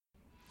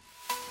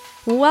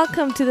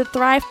Welcome to the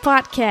Thrive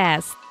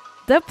Podcast,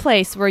 the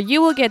place where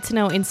you will get to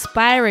know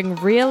inspiring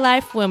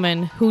real-life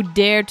women who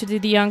dare to do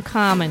the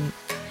uncommon.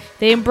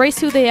 They embrace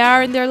who they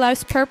are in their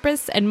life's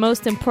purpose, and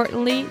most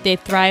importantly, they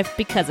thrive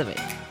because of it.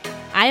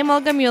 I am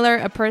Olga Mueller,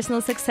 a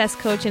personal success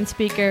coach and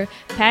speaker,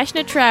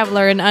 passionate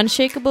traveler, and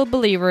unshakable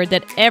believer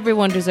that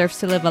everyone deserves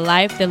to live a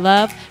life they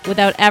love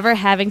without ever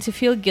having to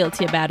feel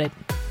guilty about it.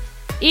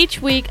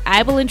 Each week,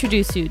 I will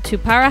introduce you to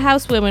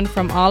powerhouse women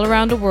from all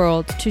around the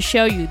world to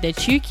show you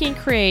that you can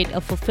create a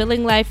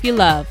fulfilling life you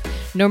love,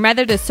 no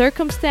matter the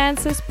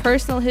circumstances,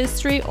 personal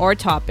history, or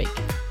topic.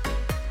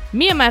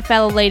 Me and my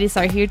fellow ladies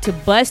are here to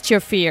bust your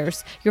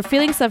fears, your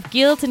feelings of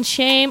guilt and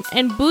shame,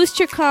 and boost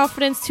your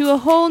confidence to a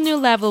whole new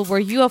level where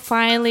you are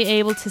finally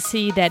able to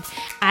see that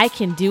I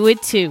can do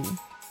it too.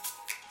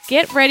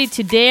 Get ready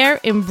to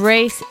dare,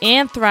 embrace,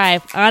 and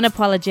thrive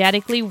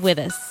unapologetically with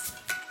us.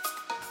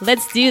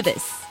 Let's do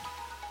this.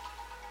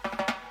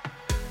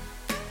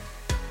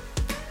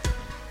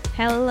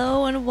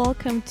 Hello and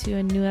welcome to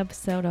a new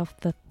episode of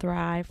the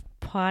Thrive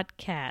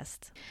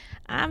Podcast.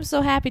 I'm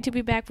so happy to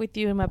be back with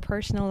you in my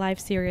personal life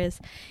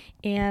series,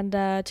 and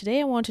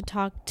today I want to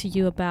talk to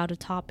you about a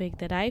topic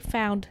that I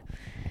find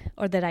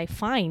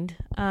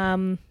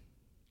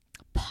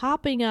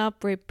popping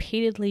up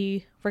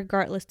repeatedly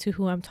regardless to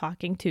who I'm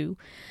talking to,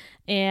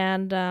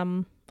 and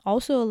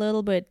also a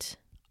little bit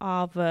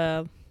of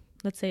a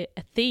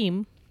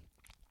theme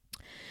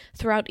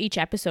throughout each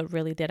episode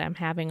really that I'm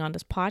having on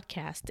this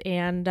podcast.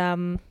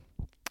 And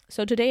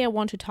so today I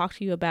want to talk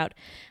to you about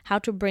how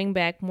to bring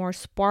back more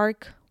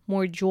spark,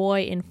 more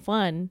joy and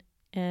fun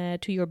to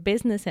your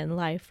business and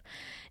life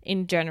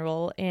in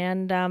general.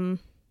 And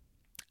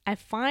I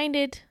find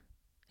it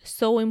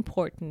so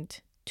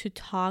important to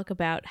talk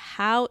about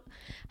how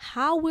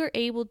we're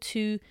able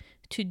to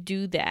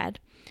do that,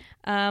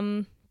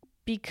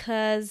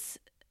 because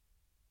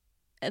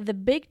the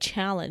big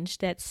challenge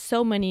that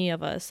so many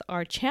of us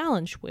are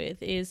challenged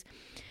with is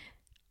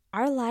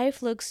our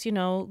life looks,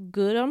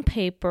 good on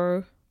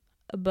paper,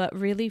 but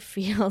really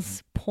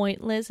feels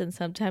pointless and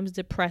sometimes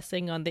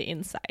depressing on the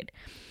inside.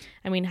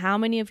 I mean, how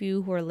many of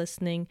you who are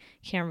listening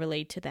can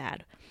relate to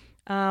that?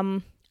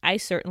 I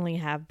certainly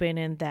have been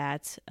in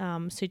that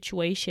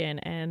situation,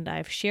 and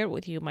I've shared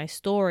with you my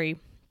story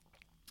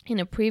in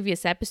a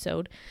previous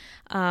episode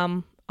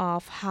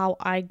of how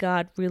I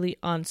got really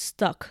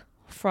unstuck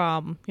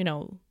from,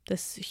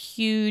 this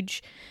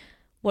huge,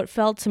 what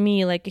felt to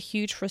me like a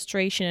huge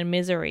frustration and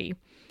misery,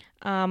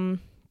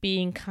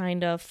 being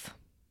I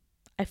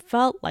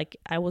felt like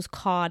I was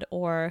caught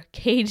or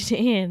caged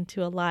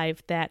into a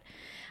life that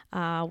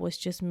was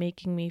just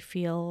making me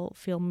feel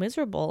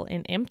miserable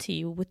and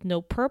empty with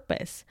no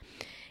purpose.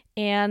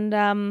 And,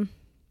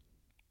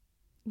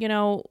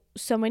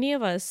 so many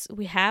of us,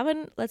 we have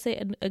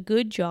a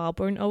good job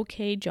or an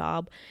okay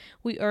job.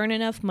 We earn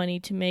enough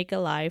money to make a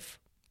life.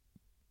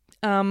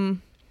 We've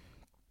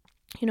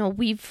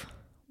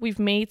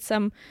made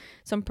some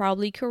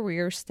probably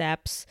career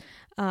steps,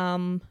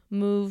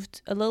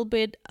 moved a little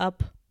bit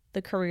up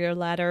the career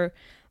ladder.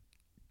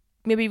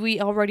 Maybe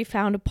we already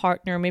found a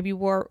partner. Maybe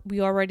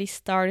we already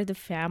started a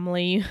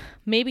family.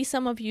 Maybe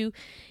some of you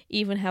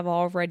even have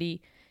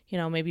already,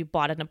 maybe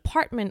bought an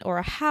apartment or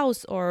a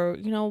house or,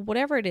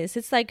 whatever it is.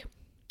 It's like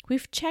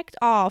we've checked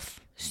off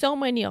so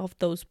many of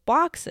those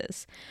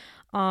boxes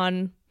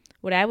on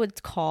what I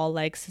would call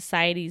like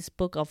society's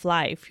book of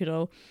life,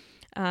 the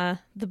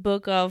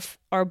book of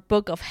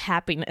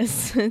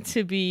happiness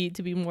to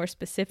be more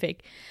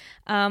specific.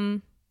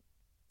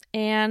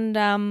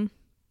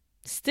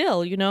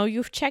 Still,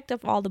 you've checked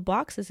off all the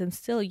boxes and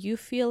still you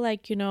feel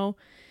like,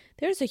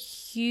 there's a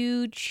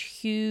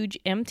huge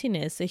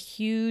emptiness, a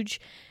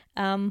huge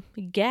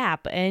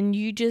gap, and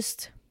you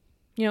just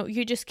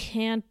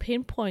can't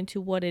pinpoint to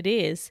what it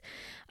is.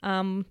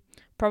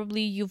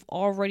 Probably you've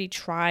already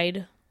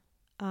tried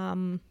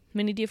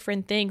many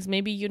different things.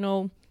 Maybe,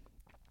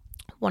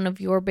 one of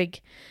your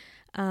big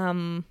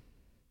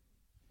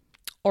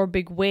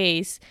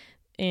ways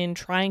in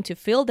trying to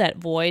fill that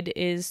void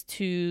is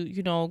to,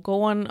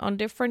 go on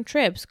different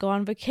trips, go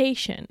on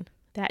vacation.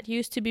 That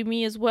used to be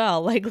me as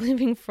well, like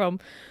living from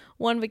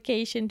one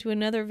vacation to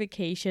another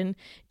vacation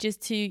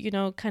just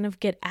to, kind of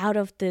get out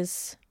of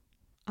this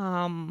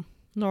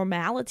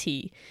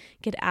normality,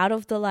 get out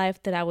of the life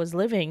that I was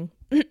living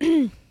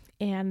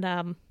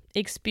and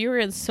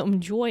experience some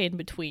joy in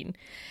between.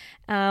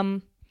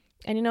 And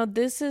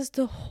this is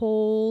the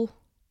whole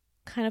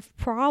kind of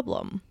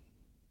problem.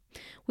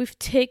 We've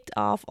ticked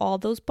off all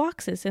those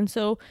boxes. And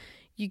so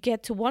you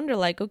get to wonder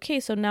like, okay,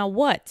 so now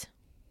what?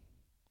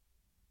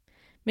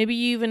 Maybe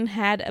you even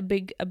had a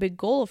big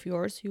goal of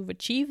yours. You've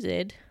achieved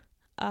it.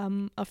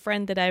 A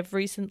friend that I've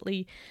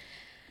recently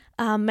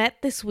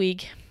met this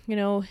week,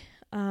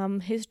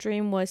 his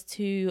dream was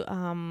to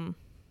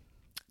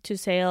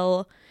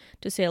sail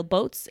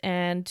boats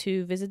and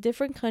to visit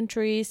different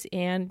countries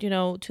and,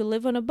 to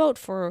live on a boat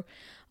for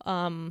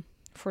a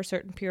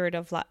certain period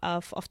of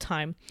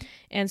time.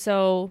 And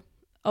so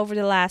over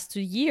the last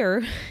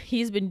year,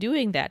 he's been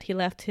doing that. He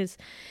left his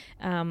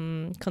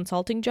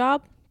consulting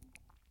job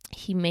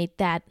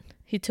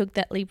he took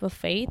that leap of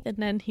faith, and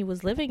then he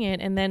was living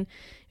it. And then,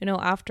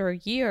 after a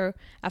year,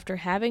 after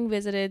having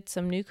visited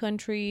some new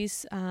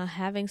countries,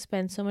 having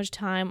spent so much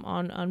time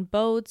on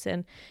boats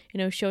and,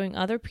 showing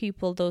other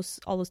people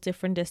all those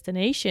different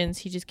destinations,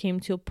 he just came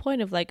to a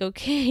point of like,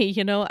 okay,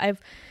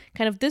 I've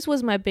this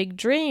was my big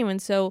dream.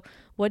 And so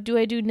what do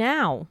I do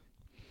now?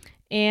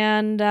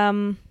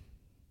 And,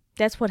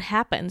 that's what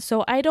happened.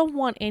 So I don't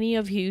want any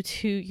of you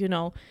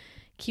to,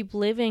 keep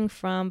living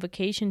from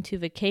vacation to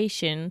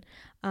vacation,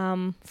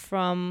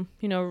 from,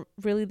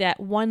 really that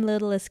one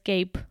little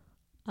escape,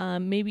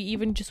 maybe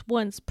even just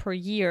once per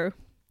year,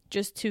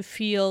 just to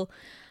feel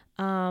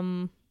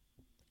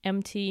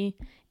empty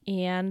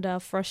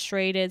and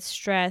frustrated,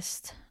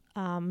 stressed,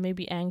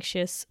 maybe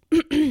anxious,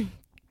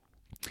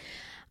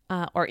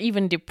 or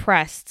even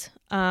depressed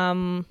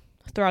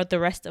throughout the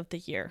rest of the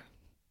year.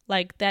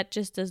 Like, that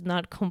just does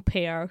not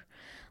compare,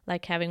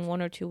 like having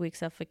 1 or 2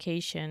 weeks of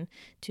vacation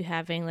to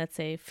having, let's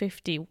say,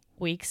 50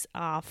 weeks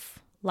of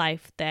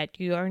life that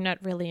you are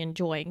not really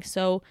enjoying.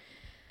 So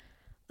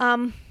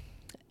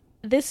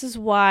this is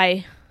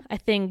why I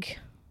think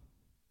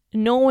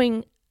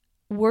knowing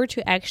where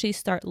to actually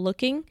start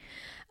looking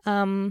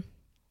in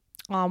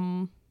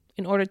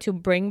order to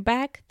bring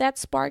back that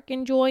spark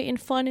and joy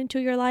and fun into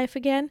your life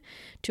again,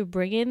 to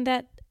bring in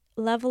that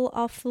level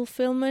of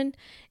fulfillment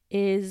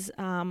is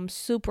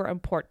super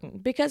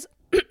important. Because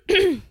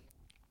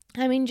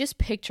I mean, just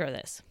picture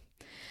this.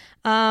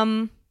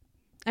 I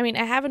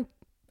haven't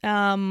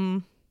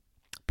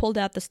pulled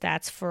out the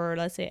stats for,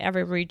 let's say,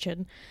 every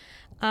region.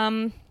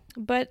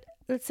 But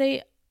let's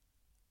say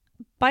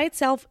by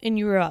itself in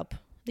Europe,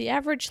 the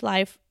average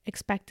life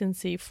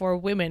expectancy for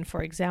women,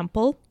 for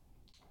example,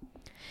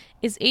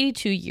 is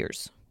 82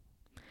 years.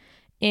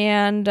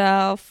 And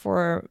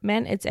for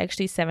men, it's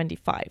actually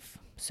 75.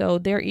 So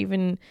they're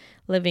even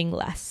living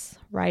less,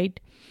 right?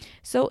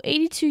 So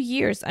 82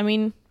 years,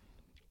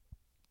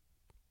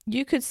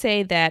 you could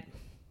say that,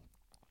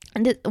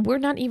 and we're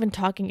not even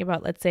talking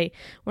about, let's say,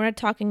 we're not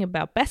talking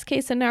about best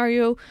case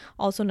scenario,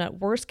 also not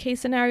worst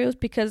case scenarios,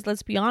 because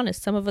let's be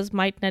honest, some of us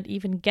might not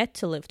even get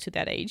to live to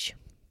that age,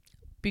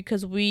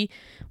 because we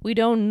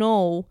don't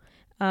know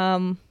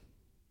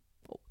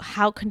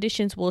how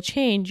conditions will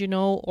change,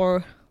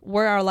 or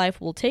where our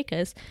life will take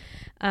us.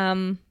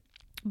 And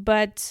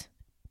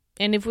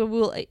if we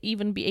will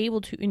even be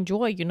able to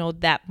enjoy,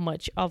 that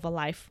much of a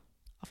life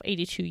of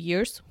 82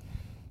 years.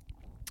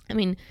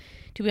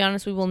 To be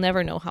honest, we will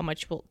never know how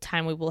much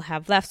time we will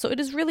have left. So it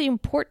is really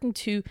important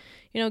to,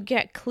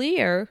 get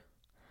clear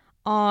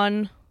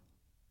on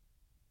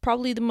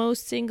probably the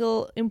most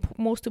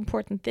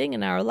important thing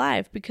in our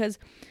life. Because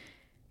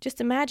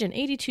just imagine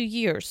 82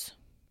 years.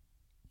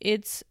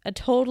 It's a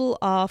total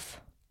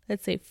of,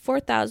 let's say,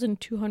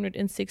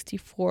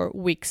 4,264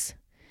 weeks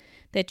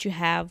that you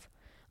have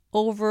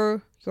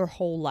over your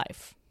whole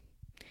life.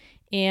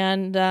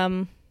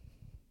 And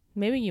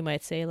maybe you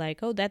might say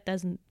like, oh, that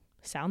doesn't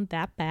sound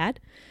that bad.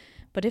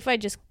 But if I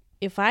just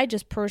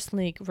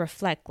personally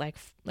reflect, like,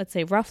 let's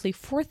say roughly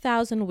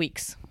 4,000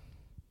 weeks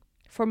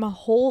for my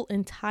whole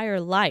entire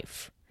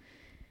life,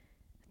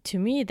 to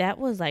me that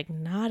was like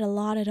not a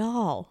lot at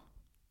all.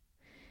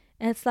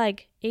 And it's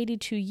like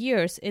 82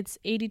 years, it's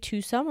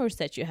 82 summers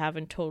that you have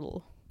in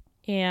total.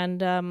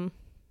 And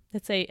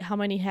let's say, how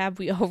many have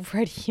we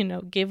already,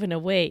 given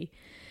away?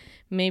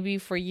 Maybe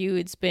for you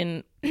it's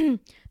been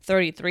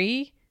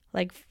 33,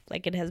 like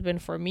it has been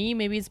for me.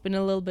 Maybe it's been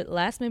a little bit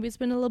less, maybe it's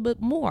been a little bit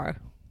more.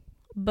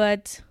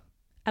 But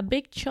a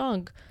big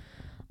chunk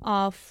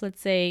of,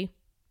 let's say,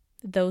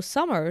 those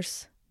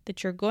summers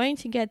that you're going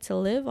to get to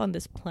live on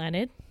this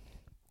planet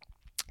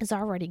is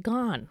already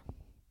gone.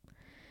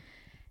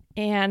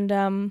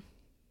 And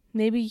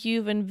maybe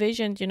you've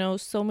envisioned,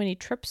 so many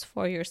trips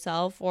for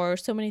yourself or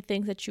so many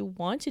things that you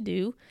want to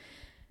do,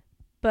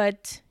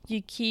 but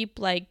you keep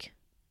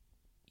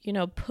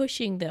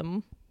pushing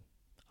them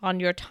on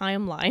your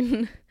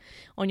timeline,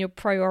 on your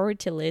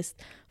priority list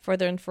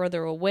further and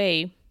further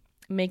away,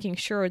 making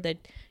sure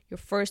that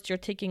you're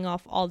ticking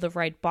off all the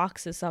right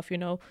boxes of,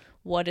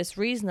 what is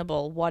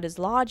reasonable, what is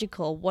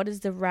logical, what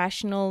is the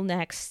rational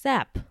next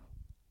step.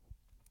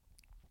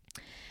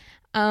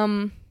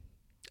 So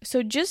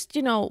just,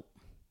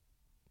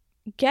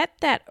 get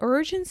that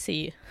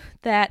urgency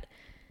that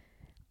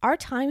our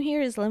time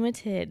here is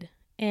limited,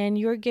 and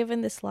you're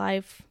given this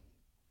life,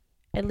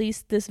 at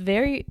least this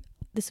very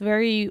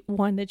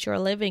one that you're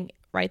living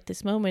right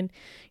this moment,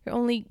 you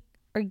only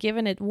are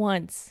given it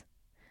once.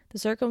 The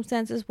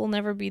circumstances will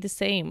never be the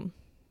same.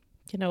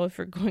 If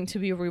you're going to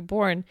be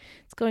reborn,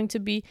 it's going to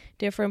be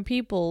different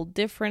people,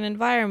 different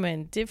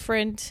environment,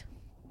 different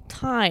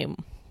time.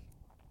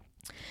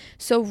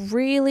 So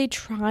really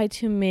try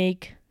to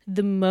make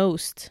the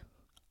most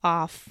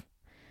of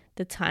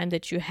the time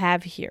that you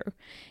have here.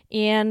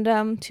 And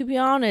to be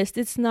honest,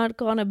 it's not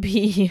gonna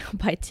be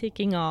by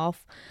ticking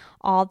off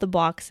all the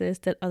boxes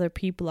that other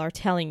people are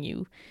telling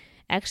you.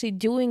 Actually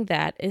doing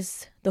that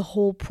is the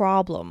whole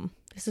problem.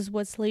 This is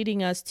what's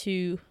leading us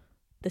to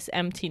this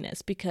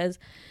emptiness, because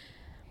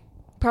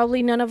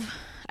probably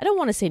I don't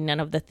want to say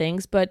none of the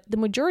things, but the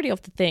majority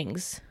of the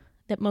things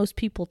that most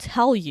people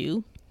tell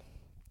you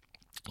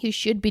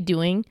should be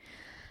doing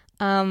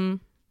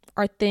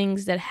are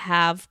things that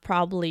have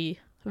probably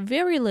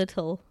very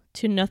little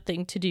to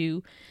nothing to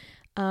do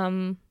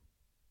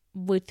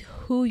with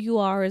who you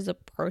are as a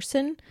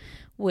person,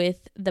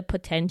 with the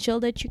potential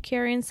that you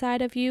carry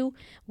inside of you,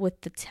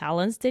 with the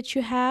talents that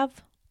you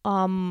have,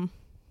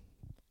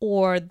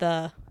 or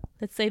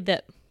let's say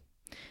the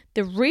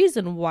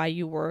reason why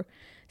you were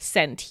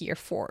sent here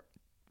for.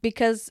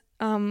 Because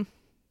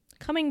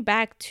coming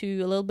back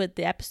to a little bit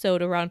the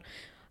episode around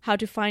how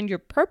to find your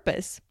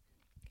purpose,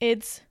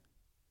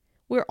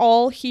 we're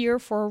all here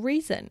for a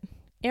reason.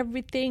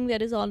 Everything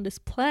that is on this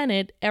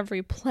planet,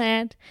 every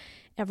plant,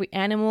 every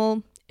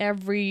animal,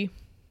 every,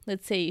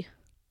 let's say,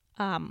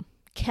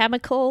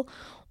 chemical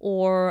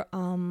or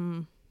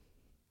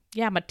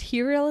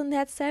material in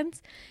that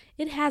sense,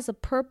 it has a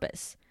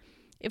purpose.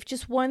 If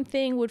just one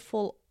thing would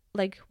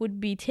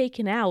be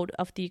taken out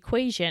of the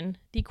equation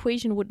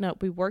would not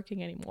be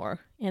working anymore.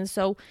 And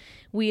so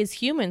we as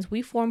humans,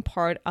 we form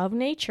part of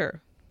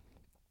nature.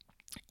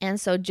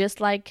 And so just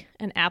like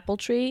an apple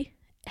tree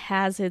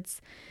has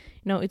its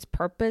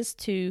purpose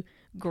to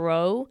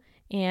grow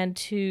and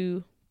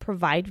to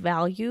provide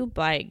value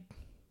by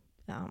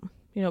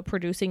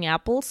producing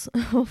apples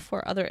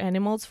for other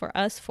animals, for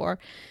us, for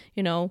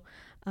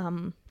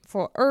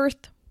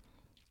Earth.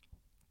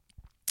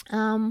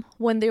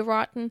 When they're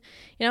rotten,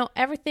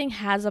 everything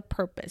has a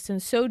purpose,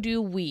 and so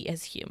do we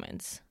as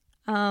humans.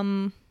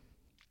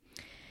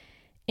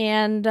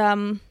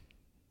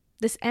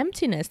 This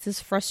emptiness, this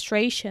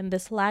frustration,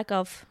 this lack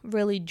of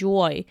really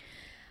joy,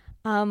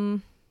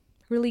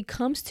 really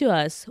comes to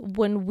us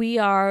when we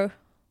are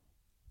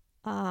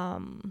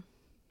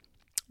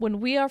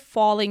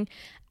falling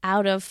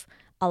out of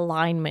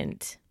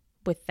alignment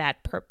with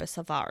that purpose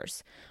of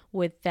ours,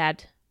 with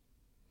that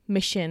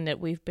mission that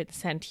we've been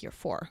sent here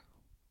for.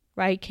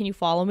 Right? Can you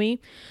follow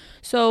me?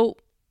 So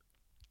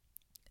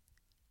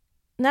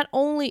not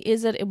only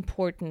is it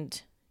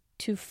important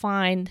to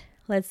find,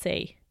 let's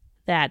say,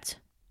 that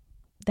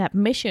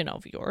mission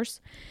of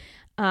yours,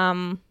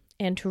 and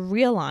to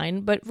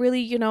realign, but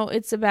really,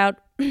 it's about,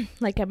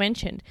 like I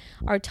mentioned,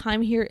 our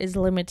time here is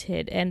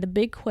limited. And the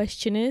big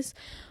question is,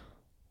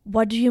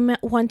 what do you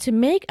want to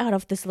make out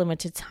of this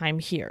limited time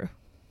here?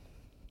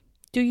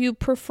 Do you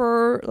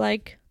prefer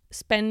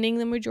spending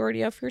the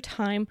majority of your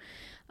time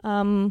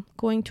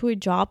going to a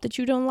job that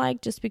you don't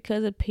like just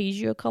because it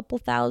pays you a couple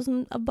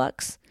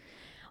 $1,000?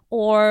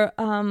 Or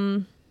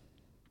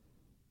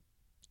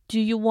do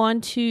you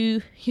want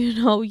to,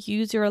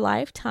 use your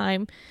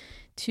lifetime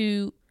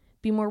to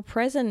be more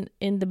present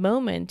in the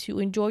moment, to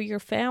enjoy your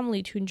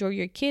family, to enjoy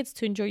your kids,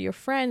 to enjoy your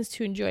friends,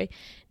 to enjoy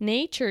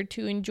nature,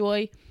 to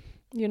enjoy,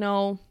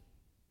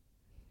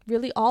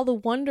 really all the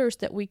wonders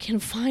that we can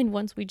find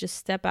once we just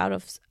step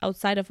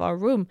outside of our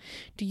room?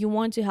 Do you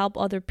want to help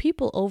other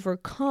people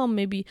overcome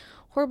maybe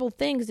horrible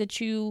things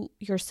that you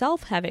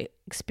yourself have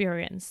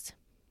experienced?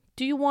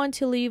 Do you want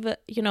to leave a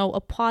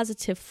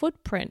positive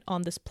footprint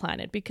on this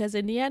planet? Because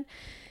in the end,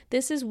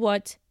 this is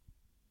what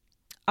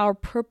our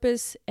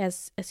purpose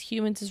as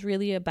humans is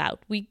really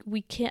about. We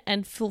can't,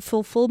 and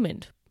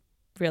fulfillment,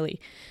 really,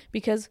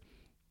 because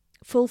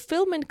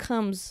fulfillment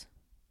comes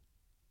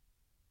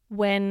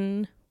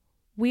when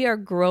we are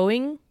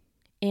growing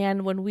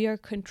and when we are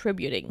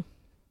contributing.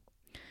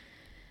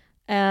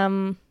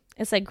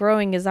 It's like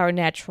growing is our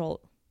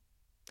natural,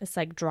 it's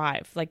like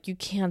drive. Like you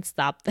can't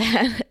stop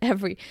that.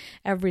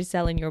 Every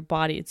cell in your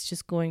body, it's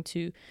just going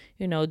to,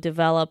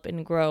 develop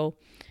and grow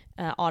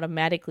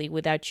automatically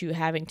without you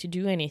having to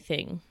do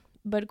anything.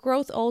 But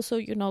growth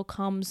also,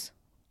 comes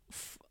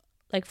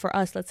like for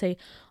us, let's say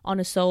on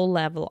a soul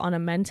level, on a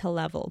mental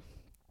level,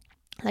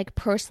 like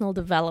personal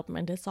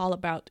development. It's all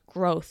about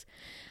growth.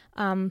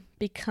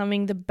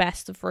 Becoming the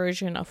best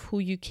version of who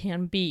you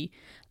can be,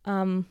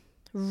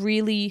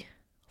 really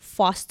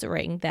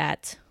fostering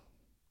that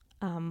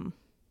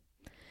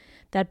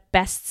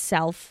best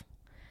self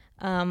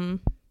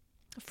from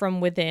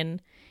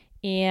within,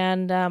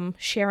 and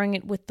sharing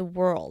it with the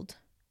world.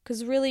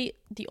 Because really,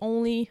 the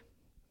only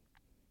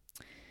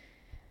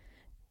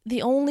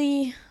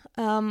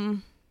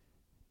how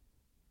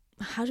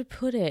to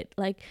put it,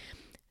 like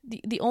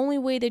the only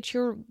way that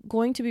you're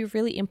going to be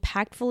really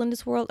impactful in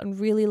this world and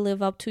really live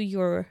up to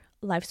your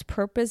life's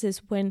purpose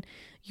is when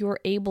you're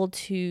able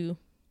to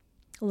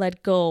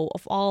let go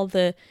of all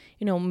the,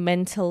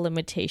 mental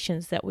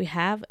limitations that we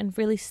have and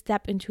really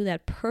step into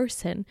that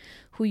person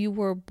who you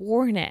were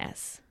born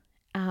as.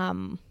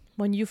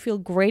 When you feel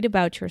great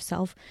about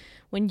yourself,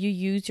 when you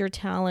use your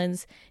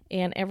talents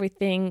and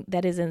everything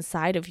that is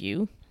inside of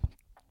you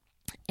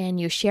and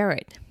you share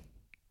it,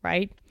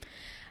 right?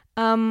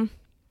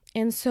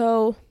 And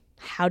so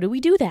how do we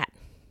do that?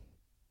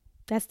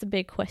 That's the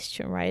big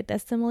question, right?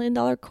 That's the $1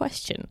 million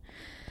question.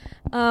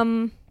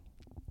 And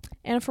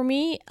for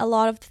me, a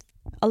lot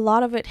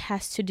of it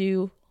has to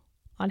do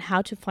on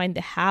how to find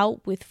the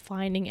how, with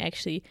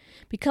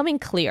becoming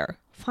clear,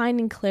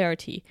 finding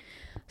clarity.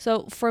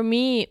 So for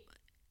me,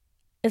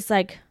 it's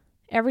like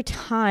every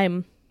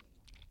time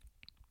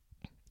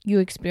you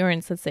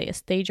experience, let's say, a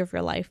stage of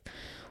your life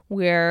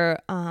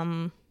where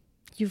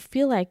you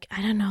feel like,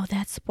 I don't know,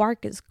 that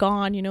spark is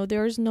gone,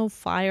 there's no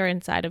fire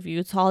inside of you.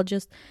 It's all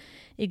just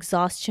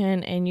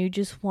exhaustion, and you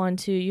just want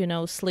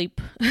to,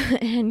 sleep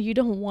and you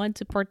don't want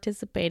to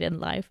participate in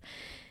life.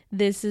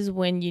 This is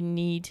when you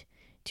need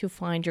to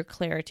find your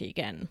clarity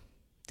again.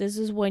 This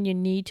is when you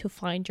need to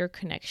find your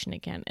connection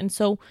again. And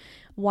so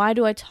why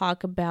do I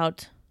talk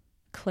about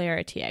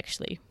clarity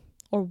actually?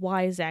 Or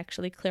why is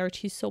actually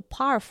clarity so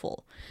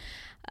powerful?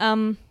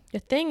 The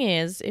thing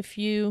is, if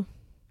you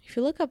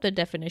look up the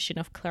definition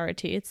of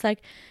clarity, it's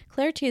like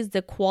clarity is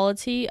the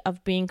quality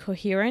of being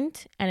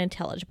coherent and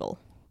intelligible.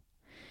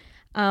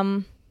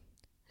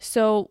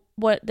 So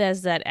what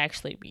does that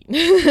actually mean?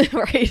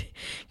 Right?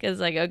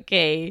 Because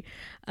okay,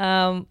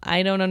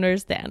 I don't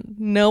understand.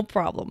 No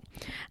problem.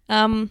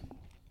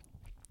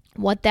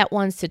 What that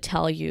wants to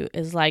tell you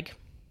is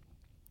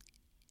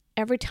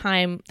every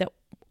time that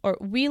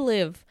we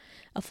live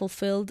a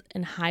fulfilled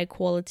and high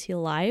quality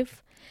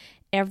life,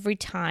 every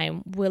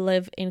time we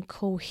live in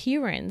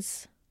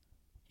coherence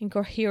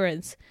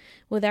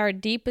with our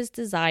deepest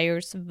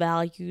desires,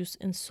 values,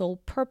 and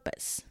soul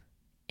purpose.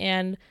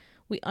 And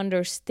we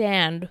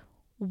understand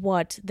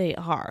what they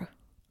are.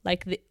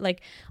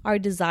 Like our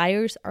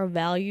desires, our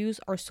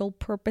values, our soul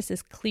purpose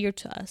is clear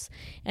to us.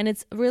 And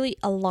it's really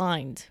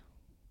aligned.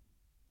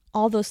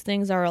 All those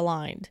things are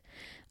aligned.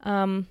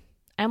 I'm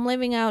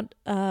living out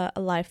a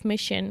life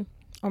mission,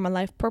 or my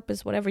life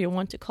purpose, whatever you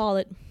want to call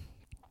it.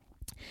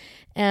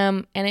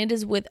 And it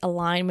is with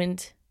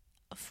alignment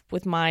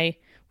with my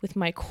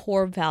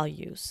core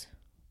values.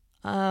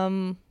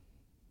 And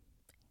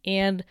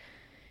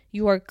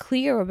you are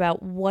clear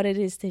about what it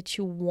is that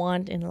you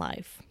want in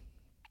life.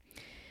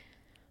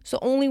 So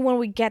only when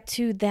we get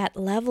to that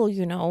level,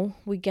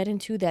 we get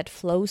into that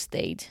flow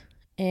state,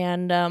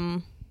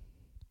 and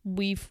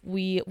we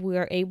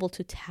are able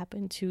to tap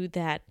into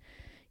that,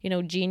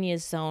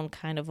 genius zone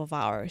kind of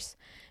ours.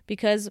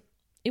 Because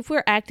if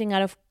we're acting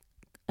out of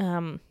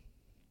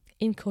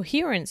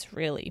incoherence,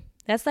 really,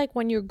 that's like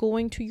when you're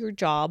going to your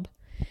job,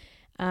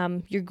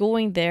 you're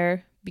going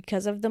there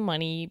because of the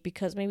money,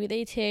 because maybe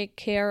they take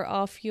care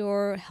of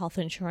your health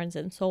insurance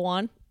and so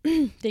on.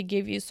 They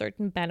give you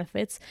certain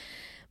benefits,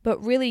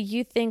 but really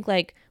you think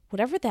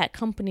whatever that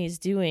company is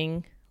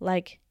doing,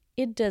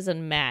 it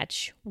doesn't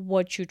match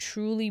what you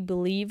truly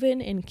believe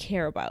in and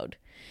care about.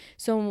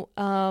 So,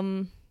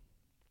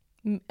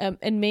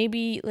 and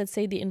maybe, let's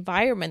say, the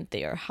environment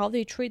there, how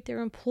they treat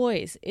their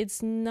employees,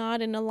 it's not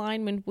in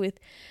alignment with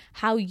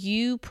how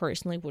you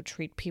personally would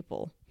treat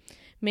people.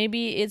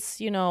 Maybe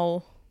it's,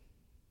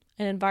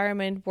 an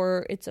environment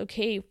where it's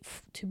okay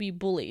to be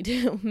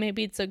bullied.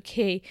 Maybe it's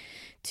okay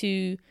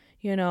to,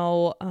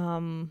 to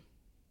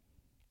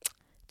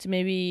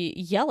maybe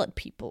yell at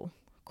people,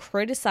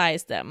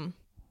 criticize them,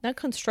 not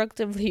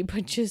constructively,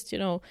 but just,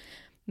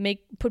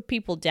 put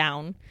people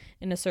down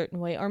in a certain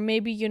way. Or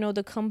maybe,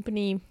 the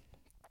company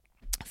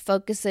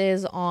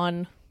focuses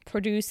on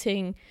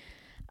producing,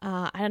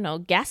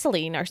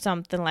 gasoline or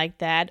something like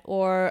that.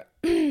 Or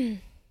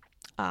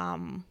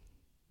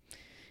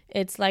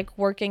it's like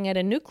working at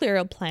a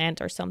nuclear plant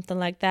or something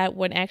like that,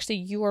 when actually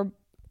you're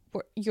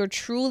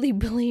truly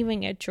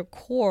believing at your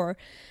core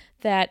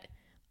that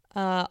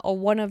or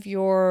one of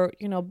your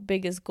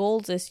biggest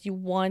goals is you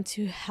want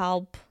to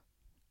help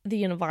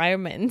the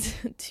environment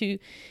to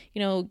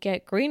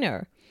get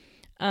greener,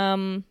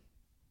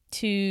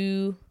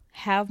 to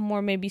have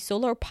more maybe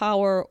solar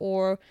power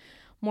or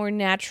more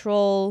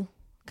natural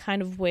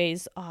kind of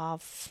ways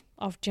of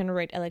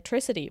generate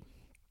electricity,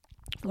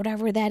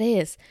 whatever that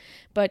is.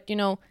 But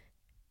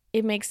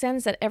it makes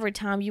sense that every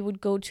time you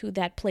would go to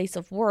that place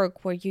of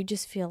work where you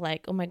just feel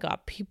like, oh my God,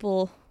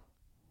 people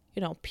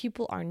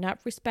are not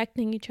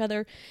respecting each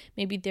other.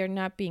 Maybe they're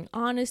not being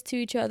honest to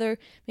each other.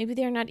 Maybe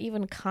they're not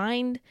even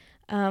kind.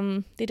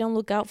 They don't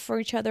look out for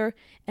each other.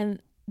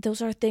 And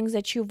those are things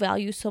that you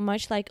value so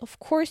much. Of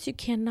course you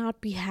cannot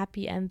be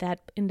happy in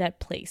that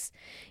place.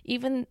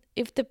 Even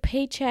if the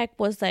paycheck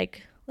was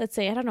let's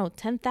say, I don't know,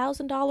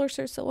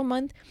 $10,000 or so a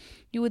month,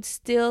 you would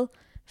still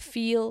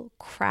feel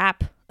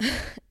crap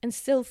and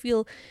still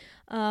feel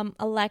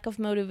a lack of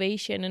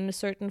motivation and a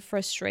certain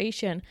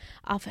frustration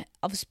of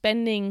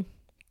spending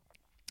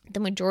the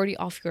majority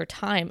of your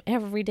time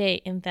every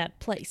day in that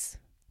place.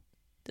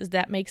 Does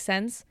that make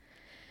sense?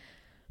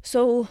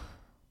 So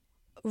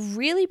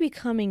really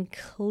becoming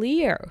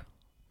clear,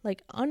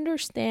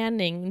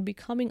 understanding and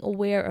becoming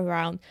aware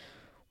around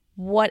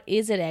what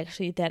is it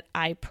actually that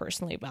I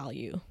personally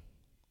value?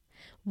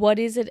 What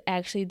is it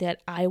actually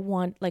that I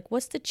want?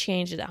 What's the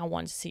change that I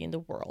want to see in the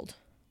world?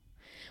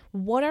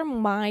 What are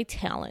my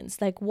talents?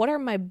 What are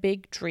my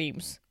big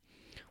dreams?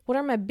 What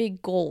are my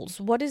big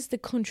goals? What is the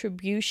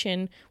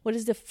contribution? What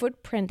is the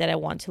footprint that I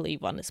want to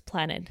leave on this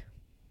planet?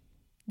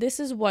 This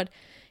is what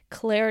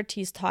clarity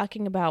is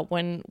talking about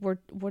when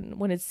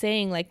it's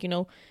saying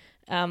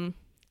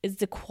it's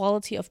the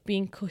quality of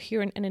being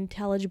coherent and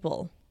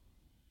intelligible.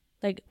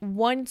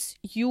 Once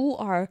you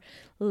are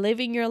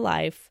living your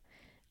life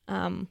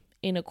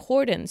in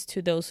accordance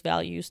to those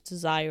values,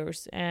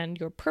 desires, and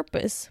your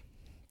purpose.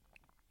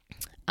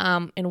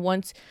 And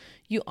once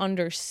you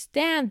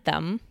understand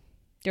them,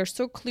 they're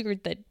so clear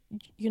that,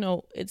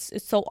 it's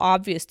so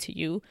obvious to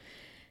you,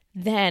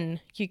 then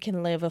you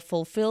can live a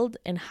fulfilled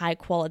and high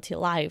quality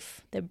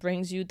life that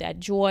brings you that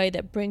joy,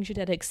 that brings you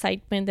that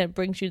excitement, that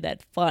brings you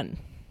that fun,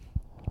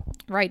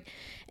 right?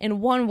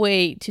 And one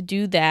way to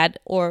do that,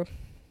 or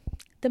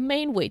the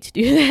main way to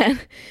do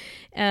that,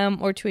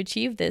 or to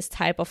achieve this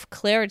type of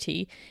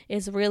clarity,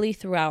 is really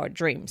through our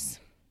dreams.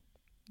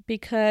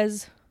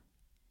 Because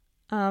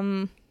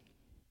our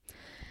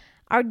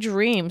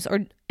dreams,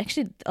 or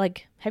actually,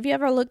 like, have you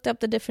ever looked up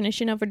the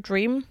definition of a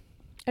dream?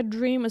 A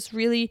dream is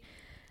really,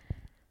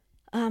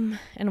 and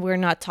we're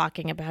not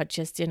talking about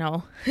just,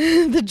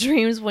 the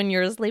dreams when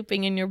you're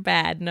sleeping in your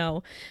bed,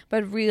 no.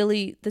 But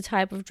really, the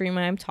type of dream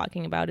I'm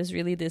talking about is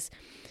really this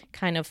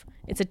kind of,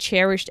 it's a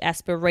cherished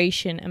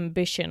aspiration,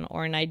 ambition,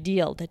 or an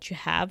ideal that you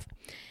have.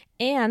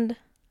 And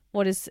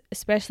what is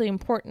especially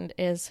important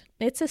is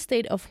it's a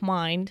state of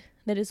mind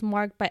that is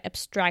marked by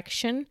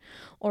abstraction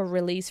or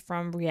release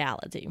from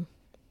reality.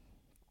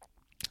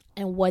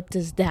 And what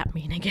does that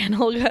mean again,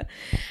 Olga?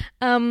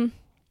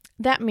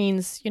 That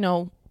means,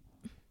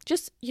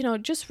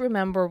 just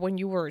remember when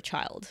you were a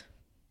child.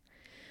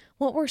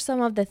 What were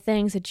some of the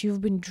things that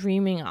you've been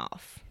dreaming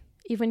of?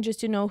 Even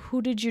just,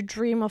 who did you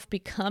dream of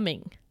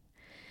becoming?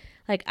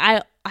 Like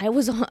I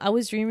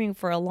was dreaming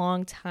for a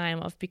long time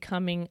of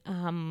becoming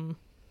an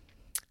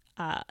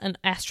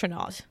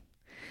astronaut.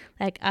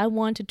 Like, I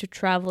wanted to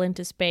travel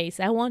into space.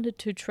 I wanted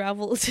to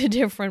travel to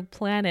different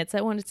planets. I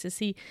wanted to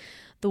see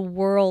the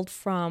world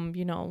from,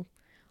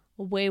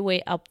 way,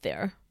 way up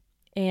there.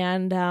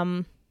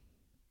 And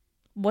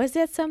was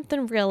that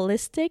something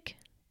realistic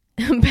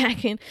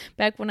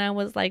back when I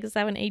was like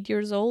 7, 8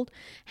 years old?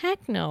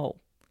 Heck no.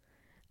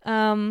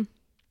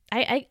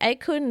 I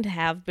couldn't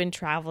have been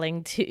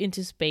traveling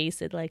into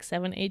space at like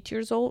 7, 8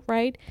 years old,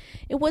 right?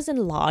 It wasn't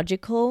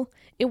logical.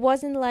 It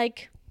wasn't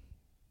like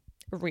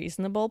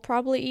reasonable,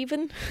 probably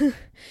even.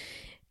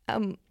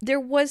 There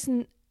was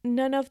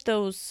none of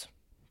those,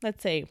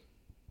 let's say,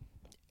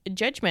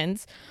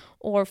 judgments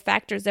or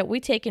factors that we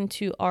take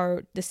into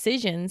our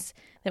decisions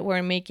that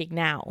we're making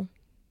now.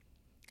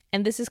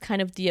 And this is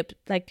kind of the,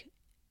 like,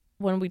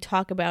 when we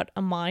talk about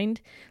a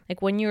mind,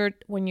 like when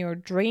you're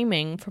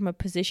dreaming from a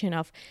position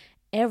of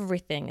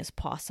everything is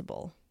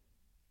possible,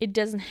 it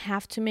doesn't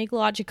have to make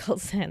logical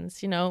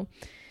sense,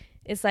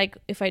 It's like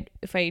if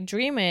I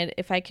dream it,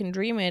 if I can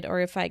dream it,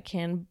 or if I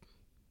can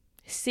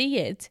see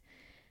it,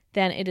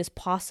 then it is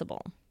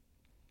possible.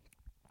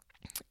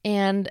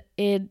 And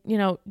it,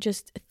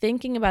 just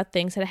thinking about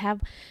things that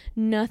have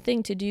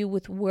nothing to do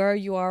with where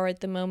you are at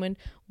the moment,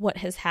 what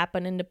has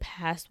happened in the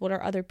past, what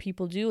are other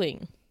people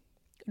doing.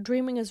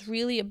 Dreaming is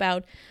really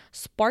about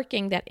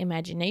sparking that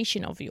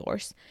imagination of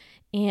yours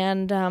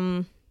and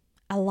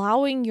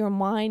allowing your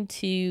mind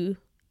to,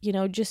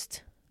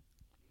 just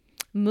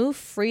move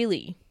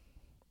freely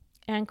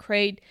and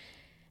create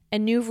a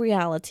new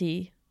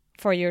reality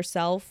for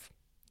yourself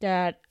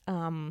that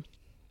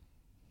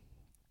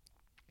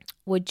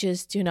would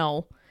just,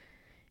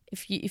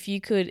 if you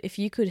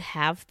could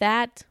have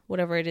that,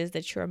 whatever it is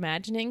that you're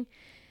imagining,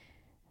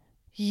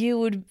 you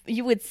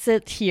would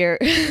sit here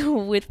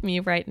with me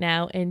right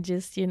now and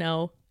just,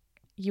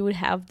 you would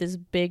have this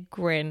big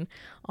grin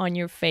on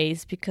your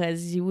face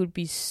because you would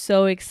be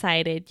so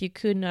excited. You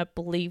could not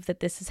believe that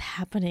this is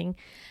happening.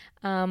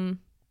 And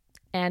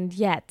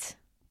yet,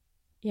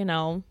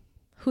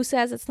 who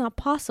says it's not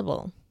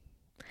possible?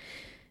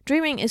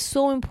 Dreaming is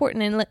so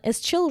important, and as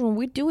children,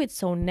 we do it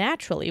so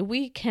naturally.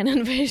 We can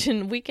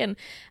envision, we can,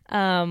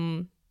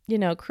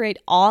 create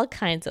all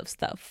kinds of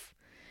stuff.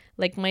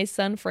 Like my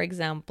son, for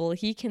example,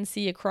 he can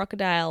see a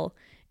crocodile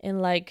in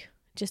like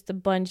just a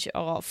bunch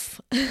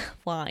of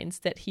lines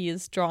that he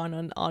has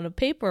drawn on a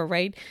paper,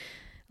 right?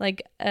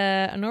 Like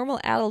a normal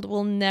adult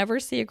will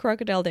never see a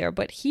crocodile there,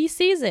 but he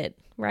sees it,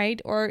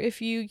 right? Or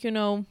if you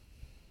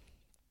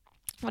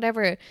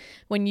whatever,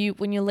 when you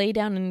lay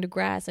down in the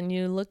grass and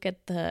you look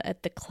at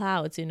the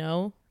clouds,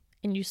 and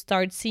you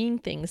start seeing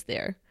things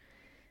there.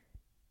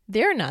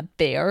 They're not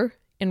there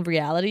in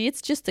reality.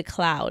 It's just a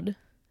cloud.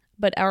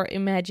 But our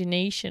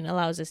imagination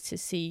allows us to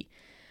see,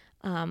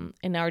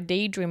 and our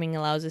daydreaming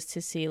allows us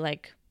to see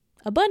like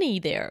a bunny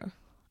there,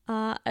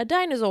 a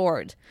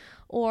dinosaur,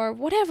 or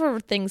whatever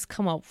things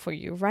come up for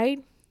you,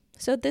 right?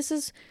 So this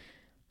is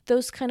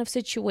those kind of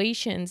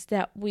situations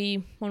that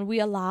when we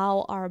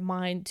allow our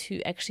mind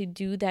to actually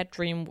do that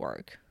dream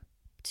work,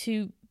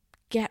 to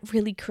get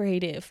really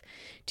creative,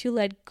 to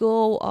let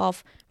go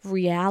of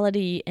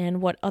reality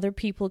and what other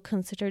people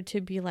consider to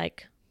be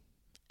like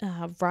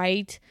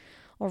right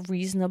or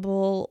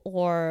reasonable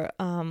or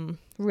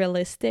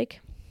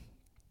realistic.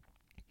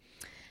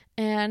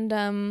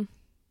 And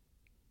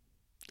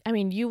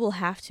you will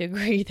have to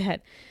agree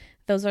that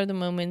those are the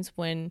moments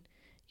when,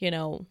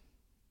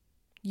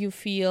 you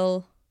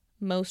feel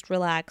most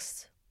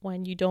relaxed,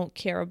 when you don't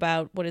care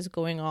about what is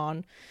going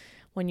on,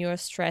 when you're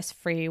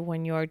stress-free,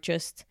 when you're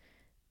just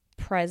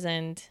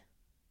present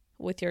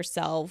with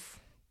yourself,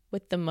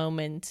 with the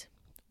moment,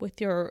 with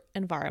your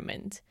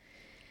environment.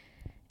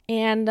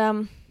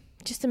 And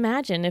just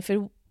imagine if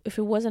it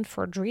wasn't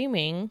for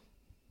dreaming,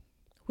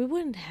 we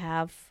wouldn't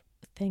have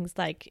things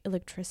like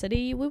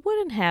electricity. We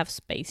wouldn't have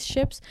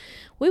spaceships.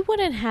 We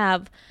wouldn't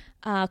have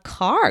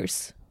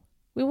cars.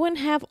 We wouldn't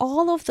have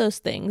all of those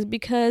things,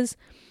 because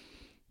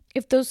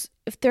if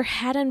there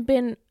hadn't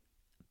been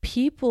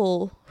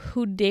people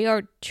who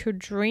dared to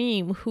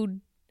dream, who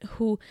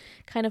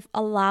kind of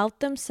allowed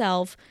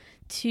themselves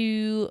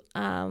to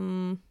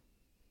kind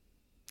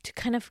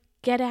of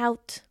get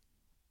out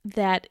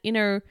that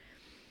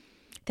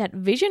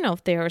vision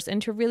of theirs,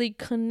 and to really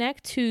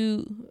connect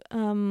to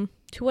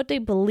what they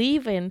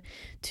believe in,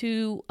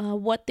 to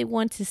what they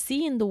want to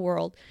see in the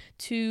world,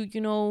 to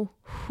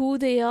who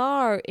they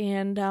are,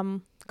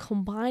 and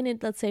combine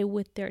it, let's say,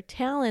 with their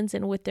talents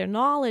and with their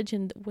knowledge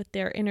and with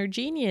their inner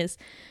genius.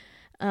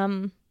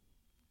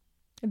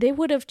 They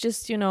would have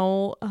just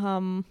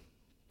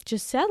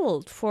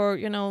settled for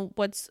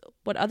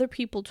what other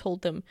people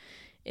told them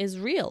is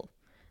real.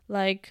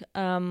 Like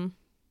the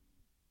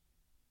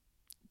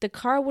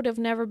car would have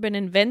never been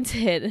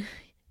invented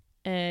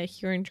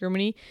here in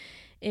Germany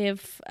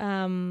if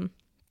Carl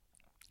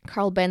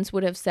Benz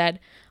would have said,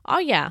 "Oh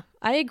yeah,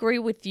 I agree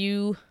with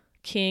you,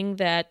 King,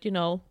 that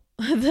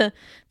the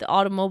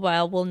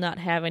automobile will not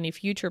have any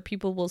future.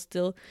 People will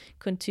still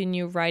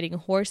continue riding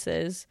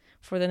horses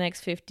for the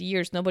next 50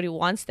 years. Nobody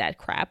wants that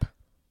crap."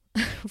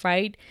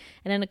 Right?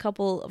 And then a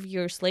couple of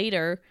years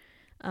later,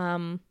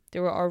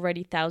 there were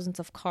already thousands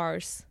of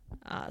cars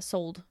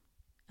sold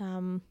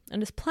on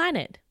this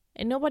planet.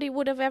 And nobody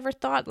would have ever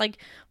thought, like,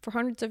 for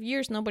hundreds of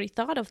years, nobody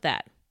thought of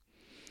that.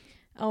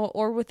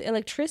 Or with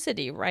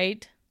electricity,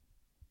 right?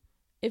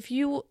 If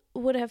you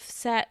would have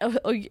sat,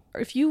 or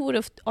if you would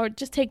have, or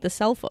just take the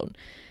cell phone.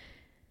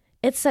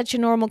 It's such a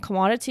normal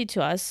commodity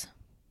to us.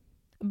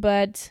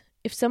 But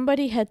if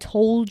somebody had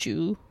told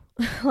you,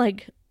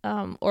 like,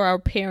 or our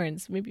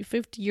parents, maybe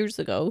 50 years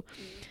ago,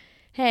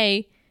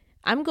 hey,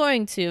 I'm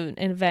going to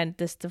invent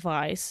this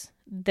device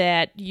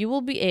that you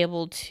will be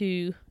able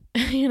to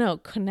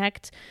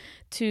connect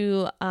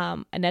to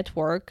a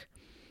network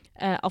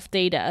of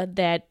data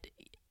that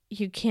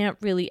you can't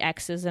really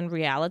access in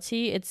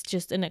reality. It's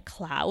just in a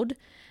cloud,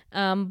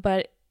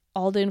 but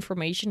all the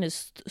information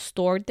is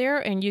stored there,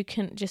 and you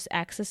can just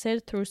access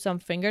it through some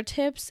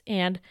fingertips,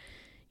 and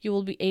you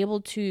will be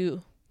able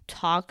to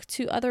talk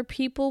to other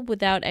people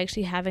without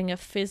actually having a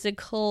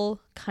physical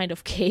kind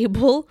of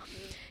cable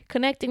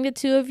connecting the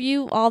two of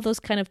you, all those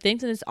kind of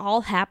things. And it's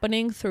all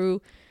happening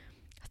through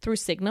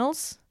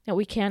signals that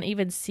we can't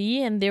even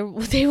see, and they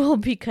will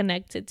be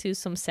connected to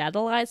some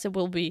satellites that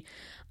will be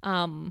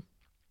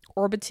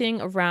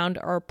orbiting around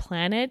our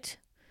planet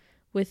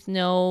with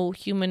no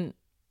human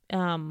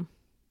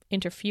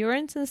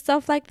interference and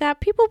stuff like that.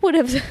 People would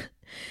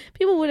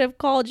have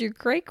called you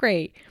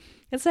cray-cray.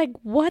 It's like,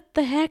 what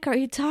the heck are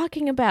you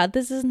talking about?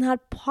 This is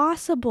not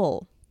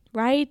possible,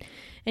 right?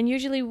 And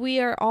usually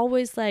we are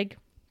always like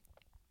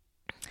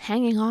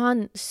hanging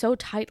on so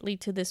tightly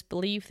to this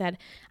belief that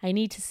I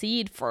need to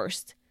see it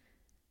first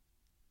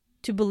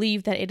to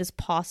believe that it is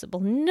possible.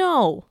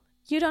 No,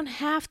 you don't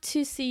have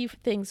to see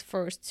things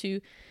first to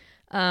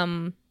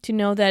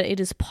know that it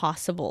is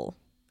possible.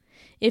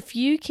 If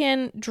you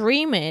can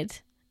dream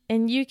it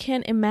and you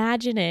can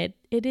imagine it,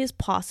 it is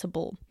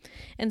possible.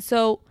 And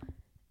so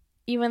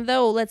even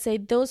though, let's say,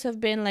 those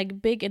have been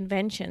like big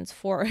inventions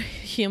for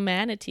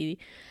humanity,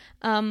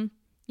 when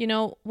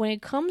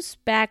it comes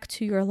back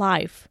to your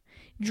life,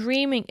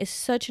 dreaming is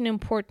such an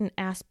important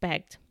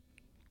aspect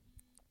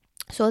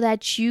so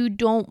that you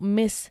don't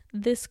miss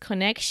this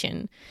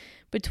connection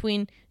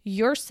between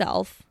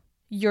yourself,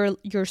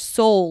 your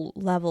soul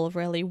level,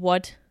 really,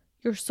 what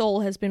your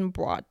soul has been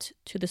brought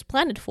to this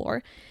planet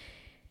for,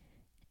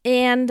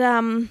 and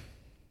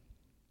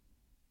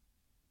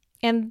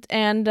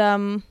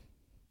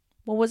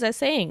what was I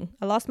saying?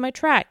 I lost my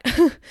track.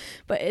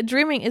 But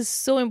dreaming is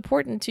so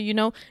important to,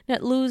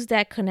 not lose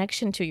that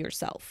connection to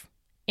yourself,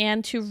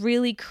 and to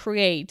really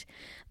create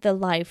the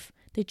life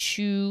that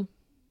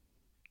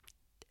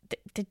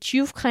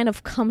you've kind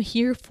of come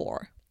here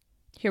for.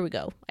 Here we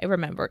go. I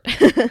remembered.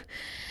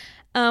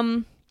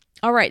 All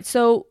right.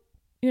 So,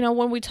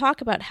 when we talk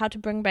about how to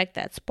bring back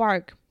that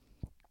spark,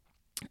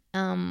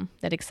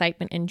 that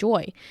excitement and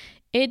joy,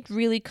 it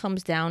really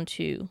comes down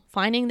to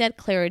finding that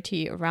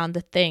clarity around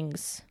the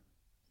things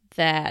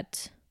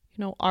that,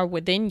 are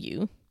within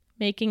you,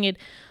 making it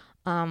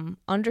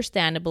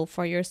understandable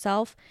for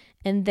yourself.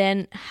 And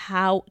then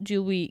how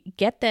do we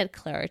get that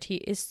clarity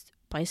is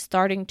by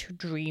starting to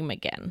dream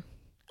again,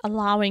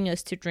 allowing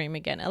us to dream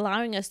again,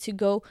 allowing us to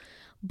go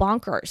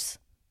bonkers,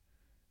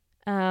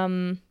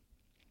 and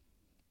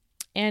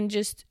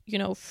just,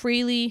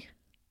 freely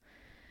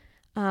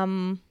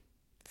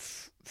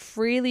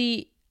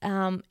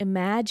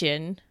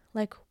imagine,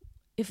 like,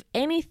 if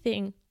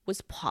anything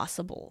was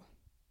possible,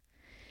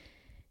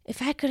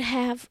 if I could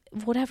have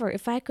whatever,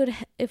 if I could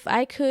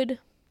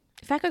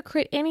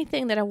create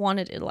anything that I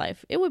wanted in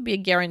life, it would be a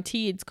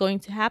guarantee it's going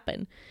to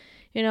happen.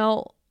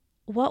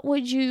 what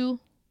would you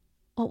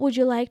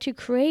like to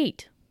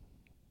create?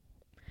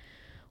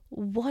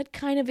 What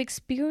kind of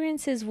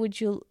experiences would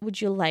you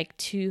like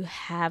to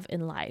have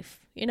in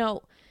life?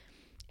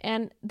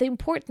 And the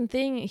important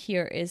thing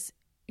here is,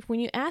 when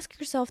you ask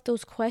yourself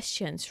those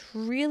questions,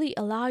 really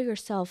allow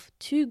yourself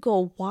to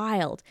go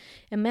wild.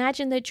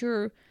 Imagine that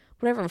you're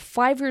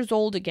 5 years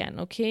old again,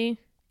 okay?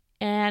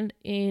 And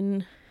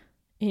in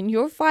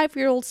your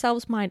 5-year-old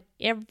self's mind,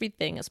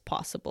 everything is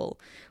possible.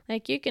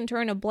 Like, you can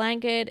turn a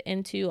blanket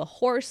into a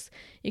horse,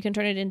 you can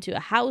turn it into a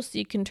house,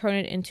 you can turn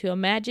it into a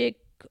magic,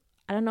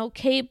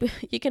 cape,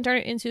 you can turn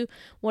it into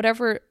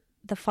whatever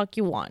the fuck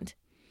you want.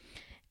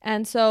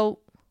 And so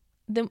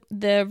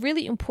the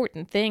really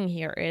important thing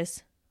here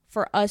is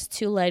for us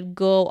to let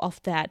go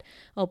of that.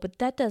 Oh, but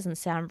that doesn't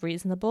sound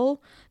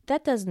reasonable.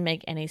 That doesn't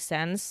make any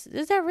sense.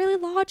 Is that really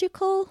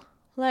logical?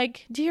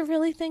 Like, do you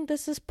really think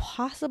this is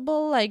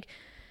possible? Like,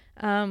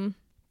 is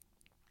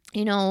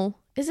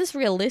this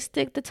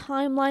realistic, the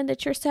timeline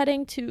that you're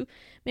setting to?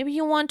 Maybe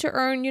you want to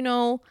earn,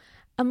 $1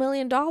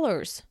 million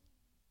or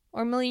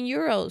 €1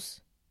 million.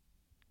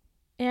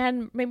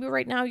 And maybe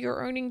right now you're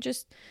earning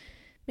just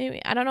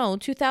maybe,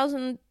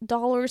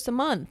 $2,000 a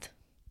month.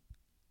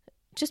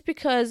 Just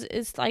because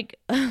it's like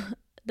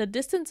the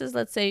distances,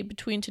 let's say,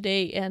 between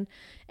today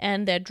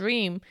and that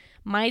dream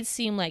might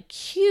seem like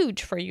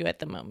huge for you at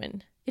the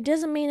moment. It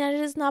doesn't mean that it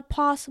is not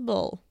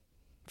possible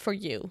for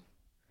you.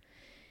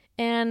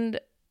 And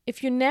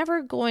if you're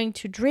never going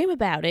to dream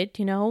about it,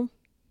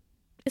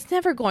 it's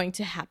never going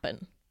to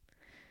happen.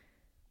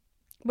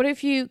 But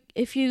if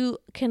you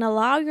can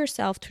allow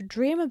yourself to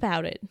dream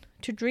about it,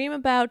 to dream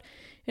about,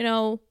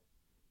 the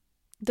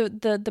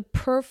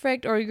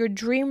perfect, or your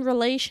dream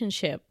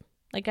relationship.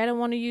 Like, I don't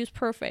want to use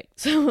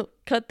perfect, so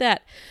cut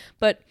that.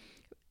 But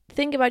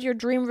think about your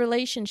dream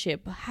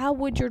relationship. How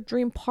would your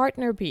dream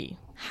partner be?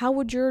 How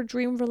would your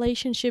dream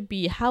relationship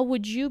be? How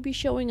would you be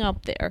showing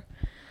up there?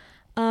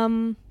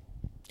 Who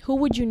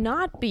would you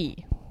not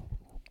be?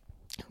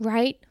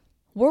 Right?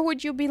 Where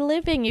would you be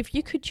living if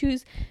you could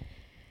choose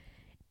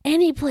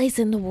any place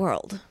in the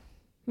world?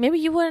 Maybe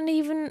you wouldn't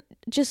even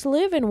just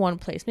live in one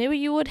place. Maybe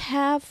you would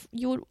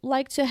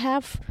like to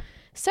have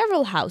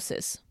several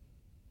houses,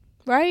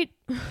 right?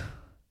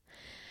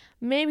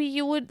 Maybe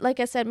you would, like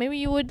I said, maybe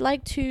you would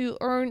like to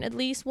earn at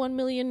least $1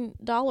 million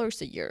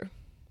a year.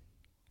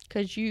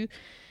 Because you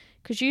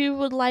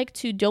would like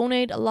to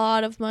donate a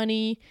lot of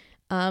money.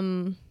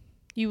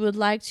 You would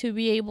like to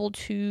be able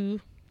to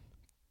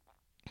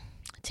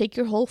take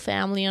your whole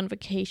family on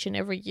vacation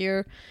every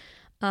year.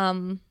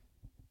 I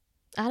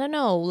don't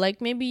know,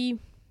 like maybe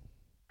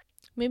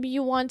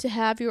you want to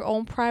have your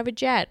own private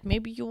jet.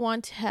 Maybe you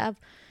want to have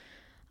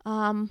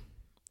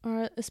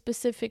or a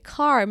specific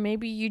car.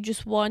 Maybe you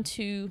just want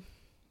to,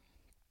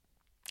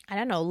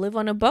 live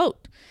on a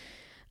boat.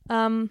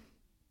 But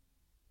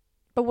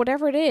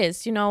whatever it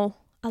is,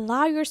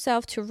 allow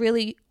yourself to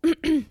really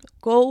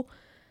go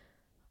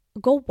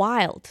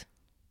wild.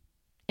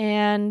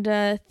 And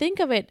think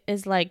of it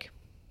as like,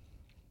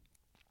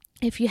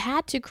 if you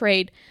had to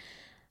create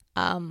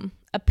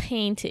a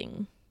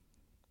painting,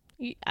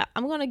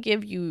 I'm going to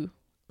give you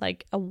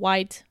like a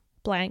white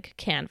blank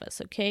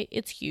canvas, okay?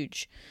 It's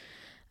huge.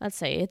 Let's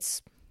say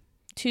it's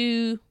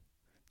 2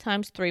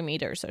 times 3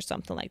 meters or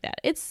something like that.